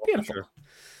stilts, beautiful. Sure.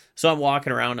 So I'm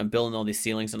walking around, I'm building all these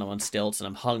ceilings, and I'm on stilts, and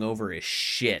I'm hung over as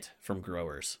shit from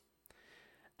Growers.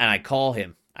 And I call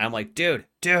him. I'm like, dude,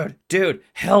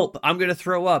 help! I'm gonna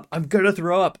throw up.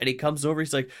 And he comes over.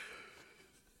 He's like,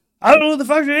 I don't know what the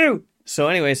fuck to do. So,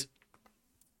 anyways,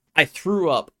 I threw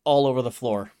up all over the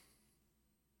floor.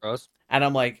 Gross. And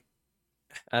I'm like,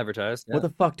 advertised. Yeah. What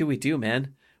the fuck do we do,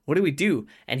 man? What do we do?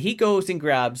 And he goes and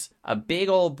grabs a big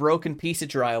old broken piece of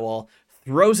drywall,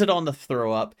 throws it on the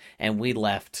throw up, and we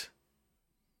left.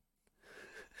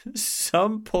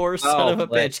 Some poor son of a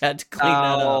bitch had to clean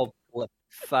that up.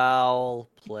 Foul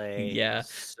play. Yeah,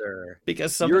 sir.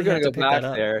 Because somebody you're gonna go back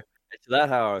there to that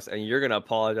house, and you're gonna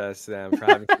apologize to them for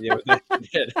having to deal with that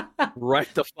shit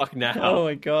right the fuck now. Oh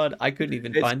my god, I couldn't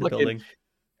even find the building.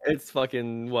 It's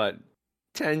fucking,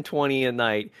 10:20 at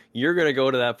night. You're going to go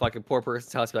to that fucking poor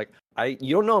person's house and be like,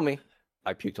 you don't know me.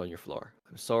 I puked on your floor.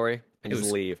 I'm sorry. And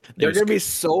just leave. They're going to be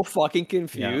so fucking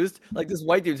confused. Yeah. Like, this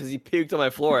white dude says he puked on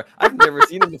my floor. I've never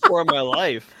seen him before in my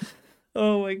life.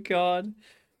 Oh my god.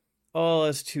 Oh,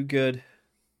 that's too good.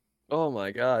 Oh my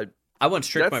god. I once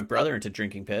tricked my brother into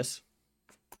drinking piss.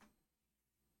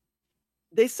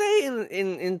 They say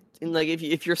in like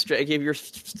if you're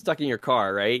stuck in your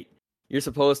car, right? You're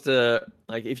supposed to,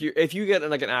 like, if you get in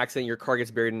like an accident, your car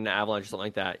gets buried in an avalanche or something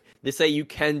like that. They say you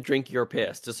can drink your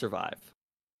piss to survive.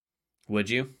 Would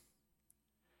you?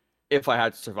 If I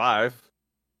had to survive.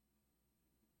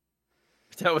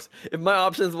 If my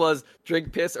options was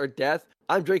drink piss or death,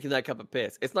 I'm drinking that cup of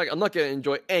piss. It's like I'm not gonna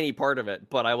enjoy any part of it,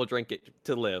 but I will drink it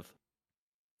to live.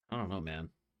 I don't know, man.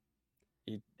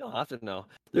 You don't have to know.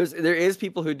 There is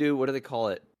people who do, what do they call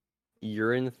it?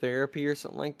 Urine therapy or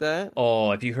something like that.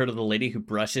 Oh, have you heard of the lady who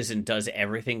brushes and does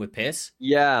everything with piss?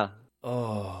 Yeah.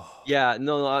 Oh. Yeah,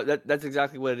 no, that's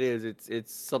exactly what it is.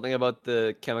 It's something about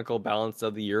the chemical balance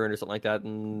of the urine or something like that,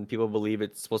 and people believe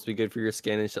it's supposed to be good for your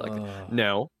skin and shit like that.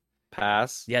 No.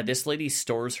 Pass. Yeah, this lady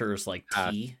stores hers like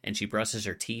tea, and she brushes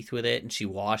her teeth with it, and she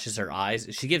washes her eyes.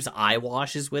 She gives eye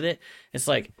washes with it. It's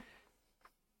like...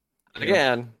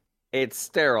 Again, it's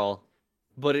sterile.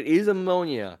 but it is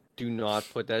ammonia. Do not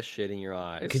put that shit in your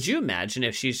eyes. Could you imagine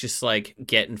if she's just like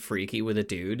getting freaky with a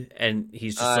dude and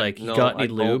he's just like, "You No, got any I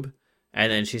don't. lube?"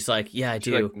 And then she's like, "Yeah, I She's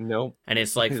do." like, nope. And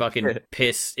it's like fucking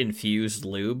piss infused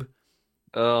lube,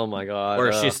 Oh my god. or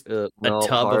it's just a no,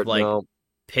 tub hard, of like no.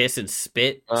 piss and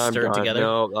spit I'm stirred done. together.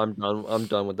 No, I'm done. I'm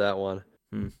done with that one.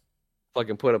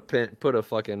 Fucking put a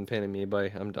fucking pin in me,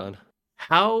 buddy. I'm done.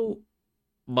 How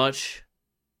much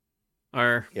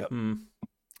are? Yep.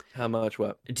 How much?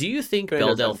 What? Do you think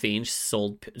Belle Delphine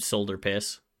sold her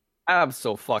piss?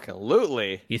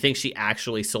 Absolutely. You think she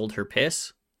actually sold her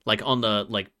piss, like on the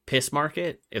like piss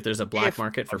market? If there's a black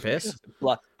market for piss,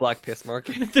 black piss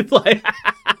market.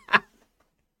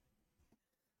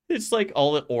 It's like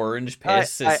all the orange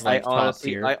piss is like top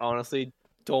tier. I honestly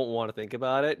don't want to think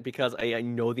about it because I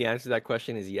know the answer to that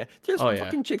question is yeah. There's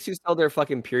fucking chicks who sell their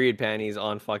fucking period panties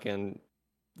on fucking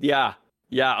on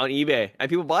eBay and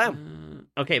people buy them.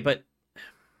 Okay, but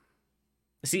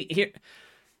see here.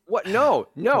 What? No.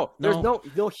 There's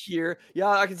no here. Yeah,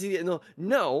 I can see it.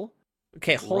 No.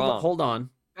 Okay, hold on.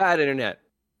 Bad internet.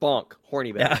 Bonk.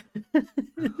 Horny bad. Yeah.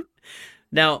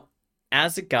 Now,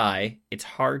 as a guy, it's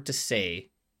hard to say.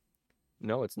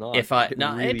 No, it's not. If I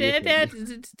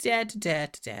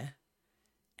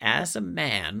as a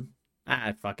man,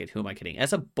 fuck it. Who am I kidding?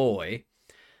 As a boy,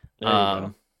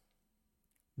 there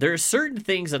are certain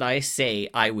things that I say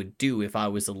I would do if I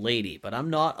was a lady, but I'm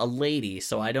not a lady,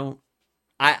 so I don't.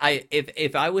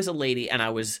 If I was a lady and I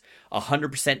was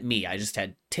 100% me, I just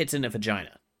had tits and a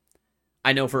vagina,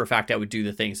 I know for a fact I would do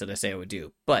the things that I say I would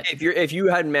do. But if you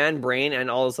had man brain and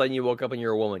all of a sudden you woke up and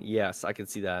you're a woman, yes, I can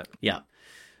see that. Yeah.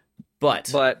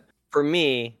 But for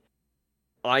me,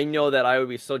 I know that I would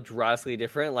be so drastically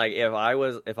different. Like if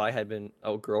I had been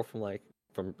a girl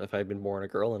if I had been born a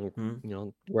girl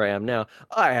and where I am now,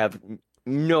 I have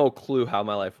no clue how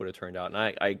my life would have turned out. And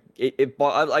I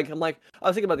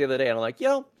was thinking about it the other day and I'm like,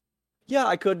 yeah,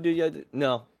 I could do. Yeah,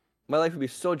 no, my life would be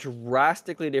so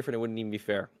drastically different. It wouldn't even be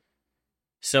fair.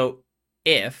 So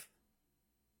if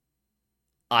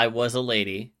I was a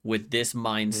lady with this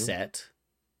mindset,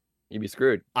 you'd be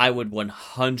screwed. I would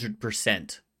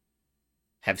 100%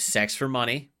 have sex for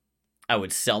money. I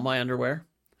would sell my underwear.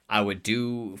 I would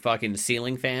do fucking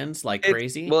ceiling fans like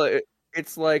crazy. Well,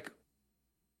 it's like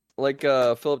Philip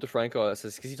DeFranco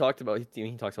says, because he talks about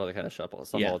that kind of stuff all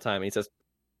the time. And he says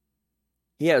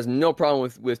he has no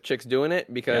problem with chicks doing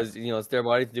it because it's their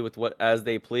body to do with what as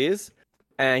they please.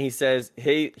 And he says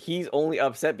he's only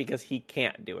upset because he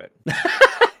can't do it.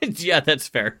 Yeah, that's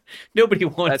fair. Nobody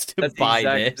wants to buy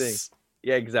this. Thing.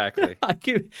 Yeah, exactly. I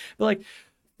give like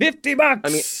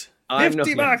 $50. I mean,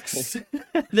 $50.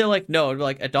 They're like, no. They're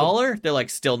like, $1? They're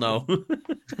like, still no.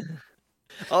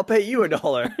 I'll pay you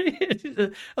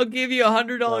 $1. I'll give you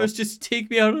 $100. Just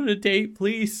take me out on a date,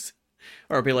 please.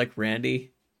 Or I'll be like,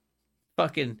 Randy,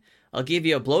 I'll give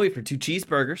you a blowy for 2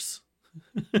 cheeseburgers.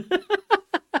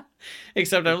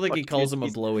 Except I don't think he calls him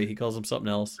a blowy. He calls him something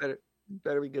else.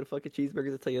 Better be good fucking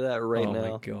cheeseburgers. I'll tell you that right now.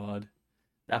 Oh my god,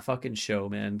 that fucking show,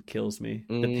 man, kills me.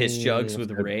 The piss jugs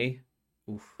with Ray.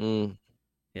 Oof.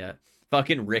 Yeah,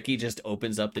 fucking Ricky just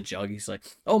opens up the jug. He's like,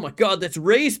 "Oh my god, that's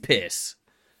Ray's piss."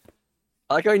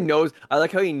 I like how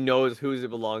he knows whose it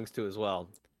belongs to as well.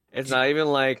 It's not even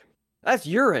like that's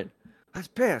urine, that's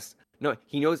piss. No,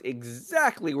 he knows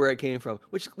exactly where it came from,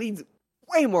 which leads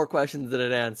way more questions than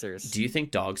it answers. Do you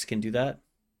think dogs can do that?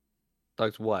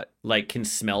 Dogs what? Like can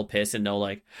smell piss and know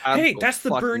like, hey, that's the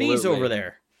Bernese over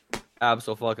there.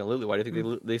 Absolutely. Why do you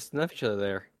think they sniff each other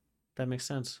there? That makes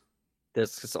sense.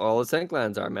 That's because all the scent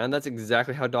glands are, man. That's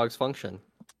exactly how dogs function.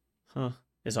 Huh.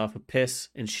 Is off of piss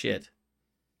and shit.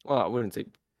 Well, I wouldn't say.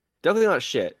 Definitely not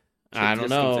shit. I don't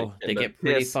know. They get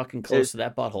pretty fucking close to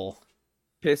that butthole.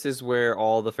 Piss is where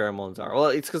all the pheromones are. Well,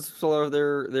 it's because so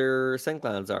their scent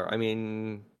glands are. I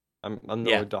mean, I'm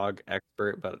no dog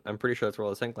expert, but I'm pretty sure that's where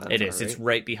all the scent glands are. It is. Right? It's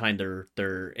right behind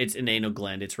their. It's an anal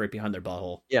gland. It's right behind their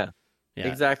butthole. Yeah.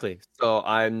 Exactly. So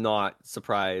I'm not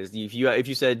surprised. If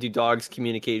you said do dogs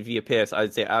communicate via piss,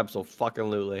 I'd say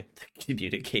absolutely.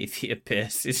 Communicate via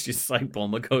piss. It's just like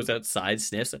Bulma goes outside,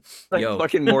 sniffs. Like yo,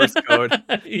 fucking Morse code.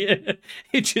 Yeah,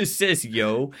 it just says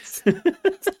yo.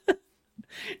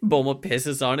 Bulma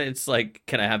pisses on it. It's like,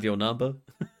 can I have your number?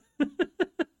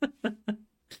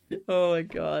 Oh my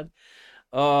god.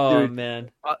 Oh, dude, man.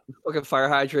 Fucking fire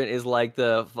hydrant is like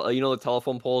the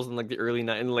telephone poles in like the late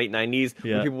 90s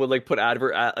where people would like put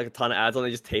like a ton of ads on,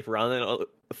 they just tape around it.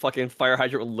 The fucking fire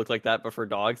hydrant would look like that, but for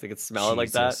dogs, they could smell it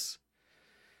like that.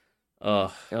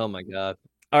 Oh my god.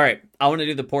 All right, I want to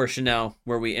do the portion now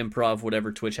where we improv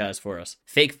whatever Twitch has for us.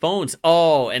 Fake phones.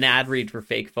 Oh, an ad read for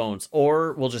fake phones.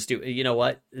 Or we'll just do, you know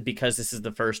what? Because this is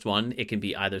the first one, it can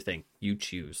be either thing. You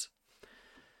choose.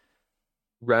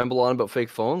 Ramble on about fake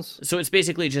phones? So it's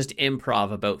basically just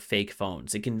improv about fake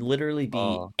phones. It can literally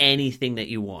be anything that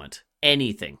you want.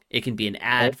 Anything. It can be an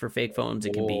ad for fake phones.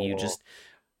 It can be you just,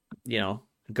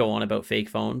 go on about fake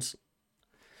phones.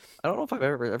 I don't know if I've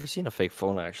ever seen a fake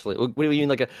phone, actually. What do you mean,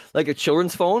 like a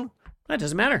children's phone? That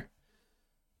doesn't matter.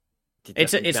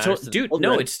 It's totally up to you.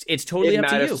 It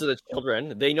matters to the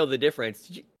children. They know the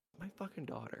difference. My fucking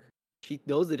daughter, she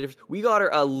knows the difference. We got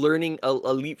her a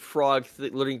leapfrog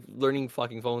learning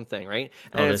fucking phone thing, right?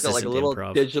 And it's got like a little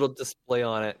digital display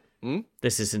on it.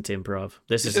 This isn't improv.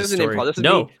 This is isn't story.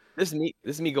 Improv. This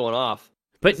is me going off.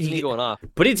 But me going off.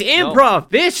 But it's improv,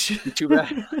 bitch. Too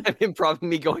bad. I'm improving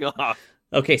me going off.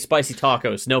 Okay, spicy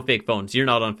tacos. No fake phones. You're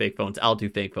not on fake phones. I'll do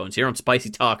fake phones. You're on spicy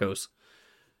tacos.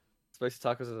 Spicy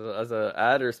tacos as a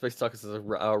ad or spicy tacos as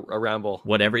a ramble?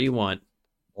 Whatever you want.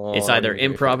 It's either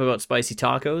improv about spicy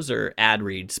tacos or ad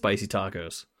read spicy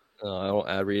tacos. I don't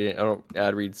ad read it. I don't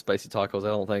ad read spicy tacos. I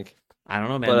don't think. I don't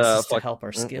know, man. But, this is to help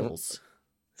our skills.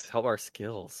 Help our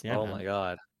skills. Yeah, my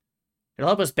god. It'll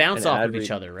help us bounce off of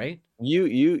each other, right?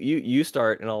 You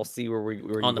start, and I'll see where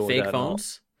you on the fake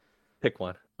phones. Pick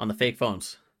one. On the fake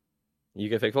phones. You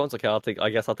get fake phones? Okay, I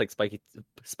guess I'll take spicy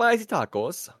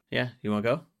tacos. Yeah, you want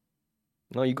to go?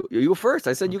 No, you go first.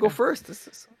 I said you go first.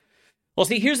 Well,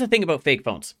 see, here's the thing about fake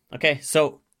phones. Okay,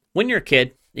 so when you're a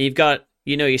kid, you've got,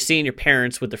 you're seeing your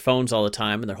parents with their phones all the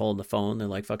time, and they're holding the phone. They're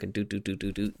like fucking doot,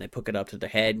 and they hook it up to their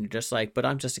head, and you're just like, but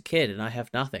I'm just a kid, and I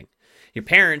have nothing. Your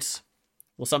parents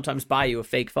will sometimes buy you a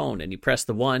fake phone, and you press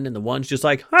the one, and the one's just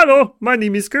like, hello, my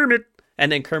name is Kermit.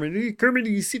 And then Kermit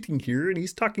is sitting here and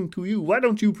he's talking to you. Why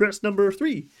don't you press number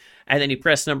 3? And then you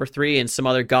press number 3 and some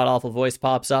other god-awful voice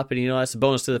pops up and that's a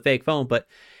bonus to the fake phone. But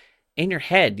in your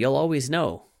head, you'll always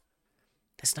know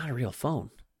that's not a real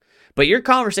phone. But your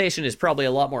conversation is probably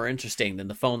a lot more interesting than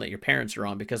the phone that your parents are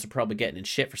on because they're probably getting in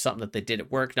shit for something that they did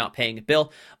at work, not paying a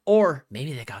bill, or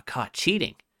maybe they got caught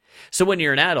cheating. So when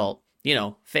you're an adult,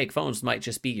 fake phones might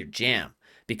just be your jam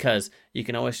because you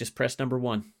can always just press number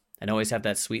 1. And always have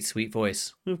that sweet, sweet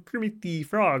voice. Kermit the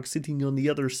Frog sitting on the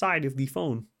other side of the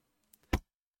phone.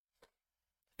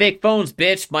 Fake phones,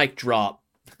 bitch. Mic drop.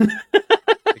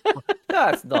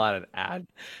 That's not an ad.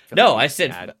 No, I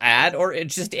said ad or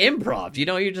it's just improv.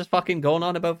 You're just fucking going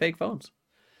on about fake phones.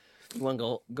 You want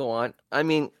to go on? I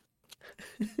mean,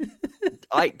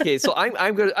 so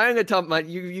I'm gonna tell my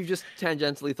you just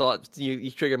tangentially thought you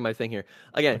triggered my thing here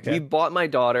again. Okay. We bought my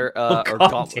daughter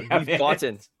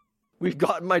We've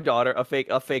gotten my daughter a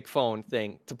fake phone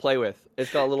thing to play with.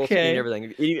 It's got a little screen and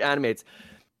everything. It animates.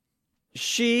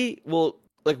 She will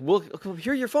we'll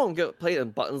hear your phone, go play it,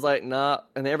 and buttons nah,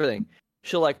 and everything.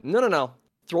 She'll no,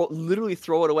 literally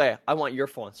throw it away. I want your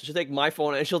phone. So she'll take my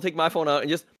phone and she'll take my phone out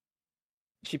and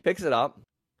she picks it up,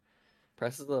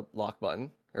 presses the lock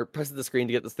button or presses the screen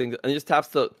to get this thing, and just taps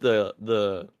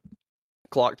the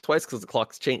clock twice because the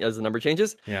clock's change as the number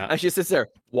changes. Yeah, and she sits there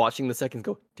watching the seconds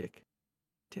go tick,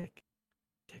 tick.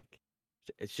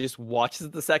 She just watches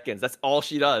the seconds. That's all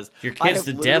she does. Your kid's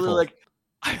the devil.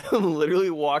 I literally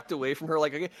walked away from her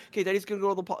okay, Daddy's gonna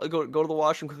go to the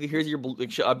washroom quickly. Here's your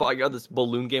I bought you this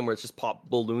balloon game where it's just pop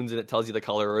balloons and it tells you the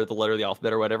color or the letter of the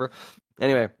alphabet or whatever.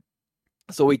 Anyway,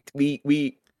 so we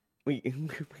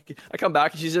I come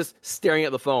back and she's just staring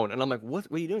at the phone and I'm like, what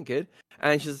are you doing, kid?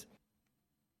 And she's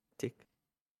tick,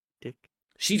 tick.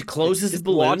 She closes the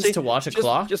balloons to watch a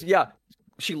clock.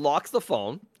 She locks the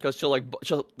phone because she'll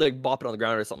bop it on the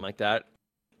ground or something like that,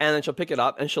 and then she'll pick it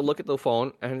up and she'll look at the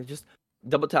phone and just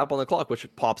double tap on the clock, which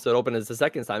pops it open as the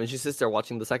seconds time, and she sits there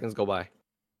watching the seconds go by.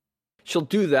 She'll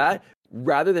do that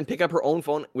rather than pick up her own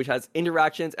phone, which has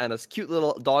interactions and a cute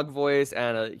little dog voice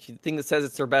and a thing that says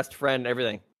it's her best friend and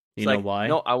everything. You know why?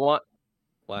 No, I want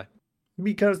why?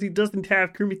 Because he doesn't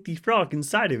have Kermit the Frog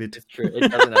inside of it. It's true. It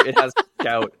doesn't. It has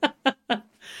gout.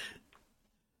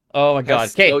 Oh my god.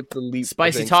 Okay.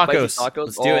 Spicy tacos.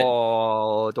 Let's do it.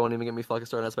 Oh, don't even get me fucking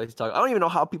started on spicy tacos. I don't even know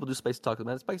how people do spicy tacos,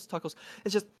 man. Spicy tacos,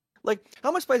 it's just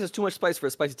how much spice is too much spice for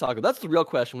a spicy taco? That's the real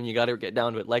question when you got to get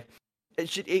down to it.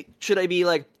 Should I be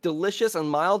delicious and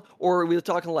mild, or are we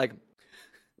talking like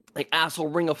asshole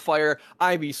ring of fire?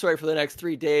 I'd be sorry for the next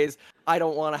 3 days. I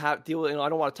don't want to deal with I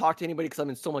don't want to talk to anybody because I'm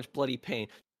in so much bloody pain.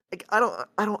 I don't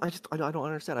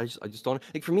understand. I just don't.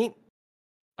 For me,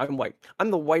 I'm white. I'm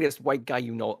the whitest white guy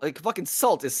you know. Fucking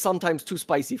salt is sometimes too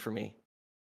spicy for me.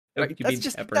 That's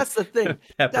the thing.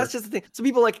 That's just the thing. So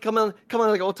people come on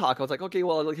oh taco. It's okay,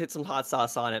 well I'll hit some hot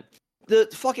sauce on it. The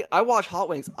fucking I watch Hot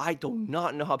Wings. I do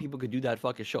not know how people could do that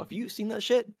fucking show. Have you seen that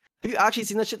shit? Have you actually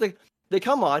seen that shit? They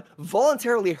come on,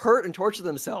 voluntarily hurt and torture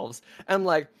themselves, and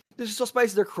like they're so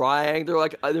spicy. They're crying. They're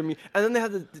like, and then they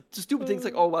have the stupid things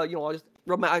like, oh well, I'll just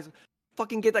rub my eyes.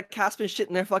 Fucking get that Caspian shit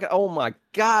in there. Fucking, oh my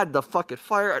god, the fucking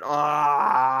fire.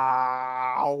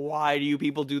 Why do you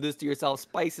people do this to yourself?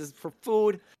 Spices for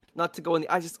food, not to go in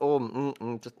the. I just One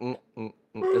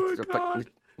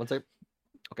second.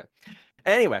 Okay.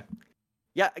 Anyway.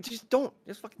 Yeah, just don't.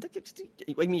 Just fucking.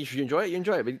 I mean, you should enjoy it. You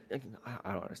enjoy it, but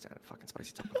I don't understand it. Fucking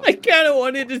spicy taco. I kind of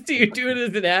wanted to see you do it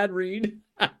as an ad read.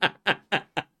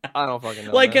 I don't fucking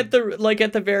know. Like at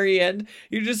the very end,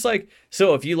 you're just like,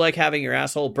 so if you like having your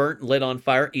asshole burnt and lit on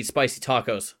fire, eat spicy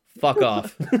tacos. Fuck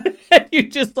off. And you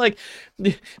just like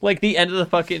the end of the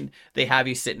fucking. They have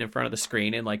you sitting in front of the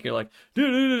screen and like you're like,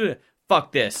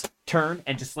 fuck this. Turn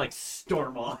and just like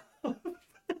storm off.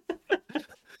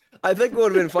 I think what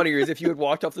would have been funnier is if you had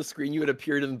walked off the screen, you had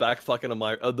appeared in the back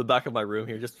the back of my room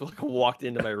here, just like walked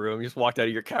into my room, just walked out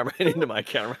of your camera and into my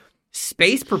camera.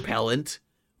 Space propellant?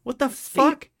 What the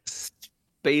fuck?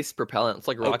 Space propellant. It's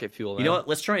like rocket fuel. You know what?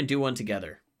 Let's try and do one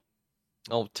together.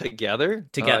 Oh, together?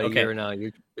 Together.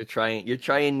 Okay. You're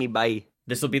trying me by.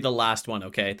 This will be the last one,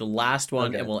 okay? The last one,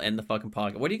 okay. And we'll end the fucking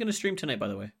podcast. What are you going to stream tonight, by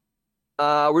the way?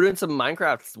 We're doing some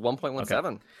Minecraft 1.17.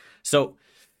 Okay. So,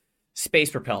 space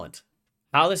propellant.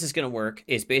 How this is going to work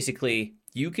is basically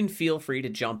you can feel free to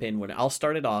jump in when I'll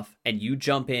start it off, and you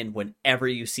jump in whenever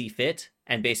you see fit,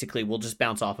 and basically we'll just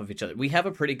bounce off of each other. We have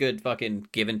a pretty good fucking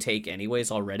give and take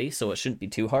anyways already, so it shouldn't be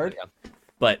too hard. Yeah.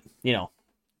 But,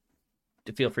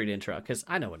 feel free to interrupt, because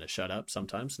I know when to shut up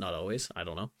sometimes, not always. I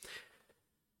don't know.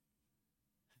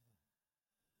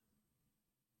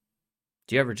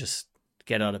 Do you ever just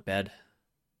get out of bed,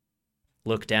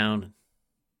 look down, and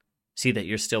see that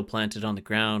you're still planted on the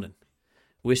ground, and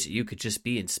wish that you could just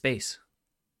be in space?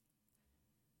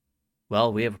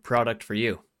 Well, we have a product for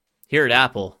you. Here at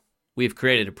Apple, we've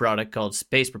created a product called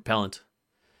Space Propellant.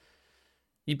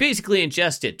 You basically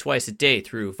ingest it twice a day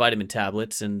through vitamin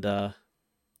tablets, and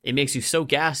it makes you so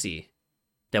gassy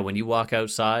that when you walk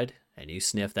outside and you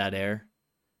sniff that air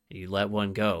and you let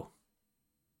one go,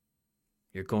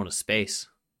 you're going to space.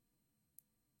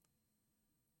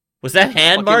 Was that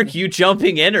hand mark you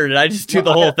jumping in, or did I just do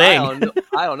the whole thing?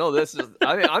 I don't know.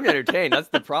 I'm entertained. That's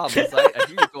the problem. I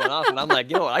hear you going off, and I'm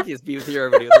like, I can just be with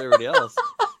everybody else.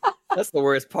 That's the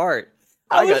worst part.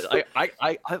 I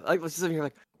was sitting here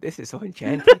like, this is so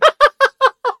enchanting.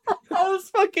 I was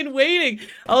fucking waiting.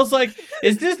 I was like,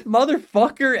 is this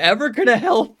motherfucker ever gonna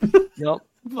help? Nope.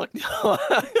 Fuck no.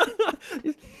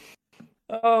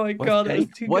 Oh my god, that was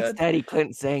too what's good. Daddy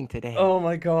Clint saying today? Oh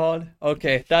my god.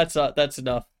 Okay, that's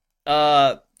enough.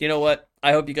 You know what?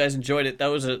 I hope you guys enjoyed it. That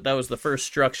was the first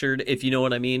structured, if you know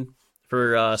what I mean,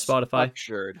 for Spotify.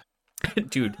 Structured.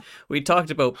 Dude, we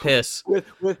talked about piss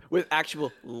with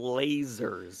actual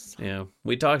lasers. Yeah,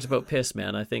 we talked about piss,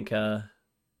 man. I think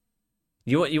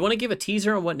you want to give a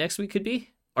teaser on what next week could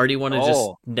be, or do you want to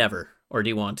just never, or do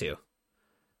you want to?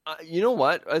 You know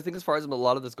what? I think as far as a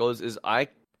lot of this goes is I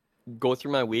go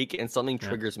through my week and something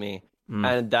triggers me,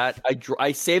 and that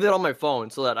I save it on my phone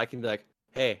so that I can be like,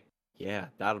 hey, yeah,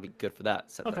 that'll be good for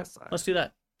that. Set that aside. Let's do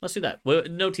that. Well,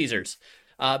 no teasers.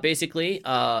 Basically,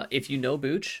 if you know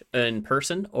Booch in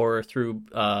person or through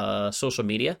social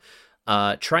media,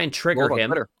 try and trigger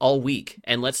him all week,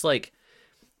 and let's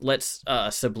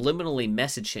subliminally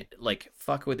message him, like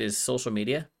fuck with his social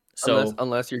media. So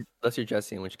unless you're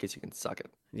Jesse, in which case you can suck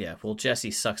it. Yeah, well,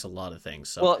 Jesse sucks a lot of things.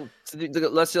 So. Well,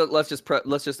 let's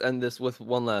just end this with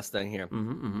one last thing here.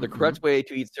 The correct way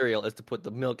to eat cereal is to put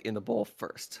the milk in the bowl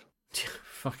first.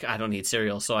 Fuck, I don't eat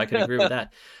cereal, so I can agree with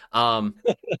that.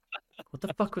 What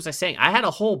the fuck was I saying? I had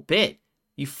a whole bit.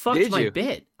 You fucked my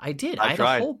bit. I did. I had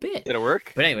a whole bit. Did it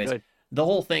work? But anyways, the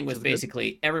whole thing was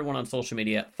basically everyone on social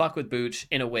media fuck with Booch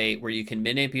in a way where you can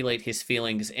manipulate his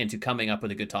feelings into coming up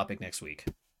with a good topic next week.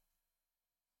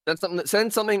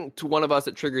 Send something to one of us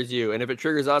that triggers you, and if it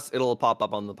triggers us, it'll pop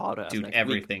up on the podcast. Dude,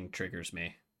 everything triggers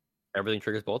me. Everything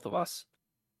triggers both of us.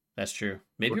 That's true.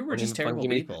 Maybe we're just terrible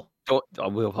people.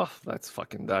 That's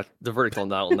fucking that. The verdict on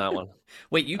that one.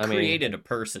 Wait, you created a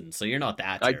person, so you're not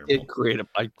that terrible. I did create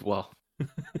we'll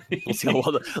see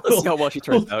how well she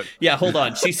turns out. Yeah, hold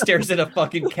on. She stares at a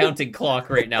fucking counting clock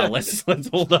right now. Let's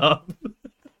hold up.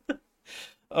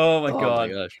 Oh my god.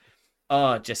 My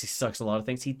gosh. Jesse sucks a lot of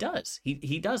things. He does.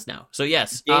 He does now. So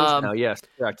yes. Now, yes,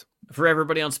 correct. For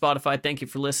everybody on Spotify, thank you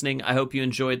for listening. I hope you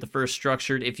enjoyed the first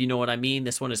structured, if you know what I mean.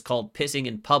 This one is called Pissing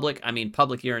in Public. I mean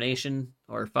public urination,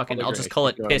 or fucking I'll just call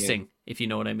it pissing, if you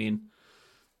know what I mean.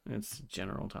 It's a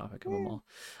general topic of them all.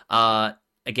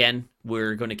 again,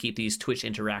 we're going to keep these Twitch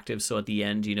interactive. So at the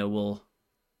end, we'll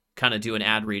kind of do an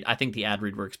ad read. I think the ad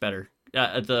read works better.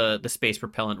 The space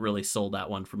propellant really sold that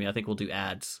one for me. I think we'll do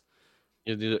ads.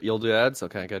 You'll do ads?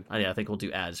 Okay, good. Yeah, I think we'll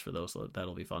do ads for those.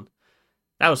 That'll be fun.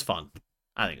 That was fun.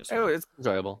 I think it was fun. Oh, it's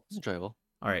enjoyable. It's enjoyable.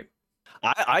 All right.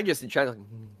 I just tried like.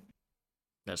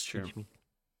 That's true.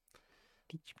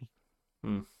 Teach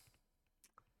me.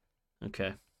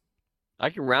 Okay. I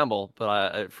can ramble,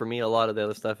 but for me, a lot of the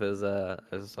other stuff is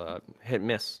hit and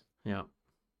miss. Yeah.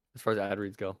 As far as ad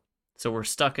reads go. So we're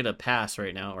stuck at a pass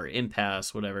right now, or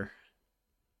impasse, whatever.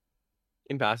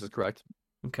 Impasse is correct.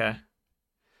 Okay.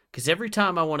 Because every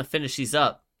time I want to finish these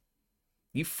up,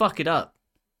 you fuck it up.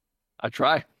 I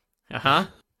try. Uh-huh.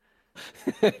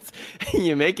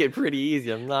 You make it pretty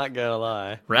easy, I'm not gonna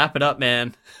lie. Wrap it up,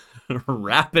 man.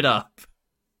 Wrap it up.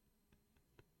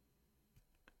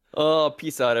 Oh,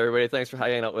 peace out, everybody. Thanks for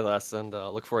hanging out with us, and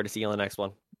look forward to seeing you on the next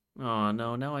one. Oh,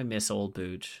 no. Now I miss old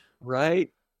Booch.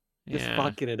 Right? Yeah. Just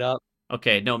fucking it up.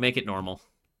 Okay, no, make it normal.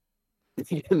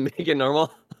 Make it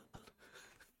normal.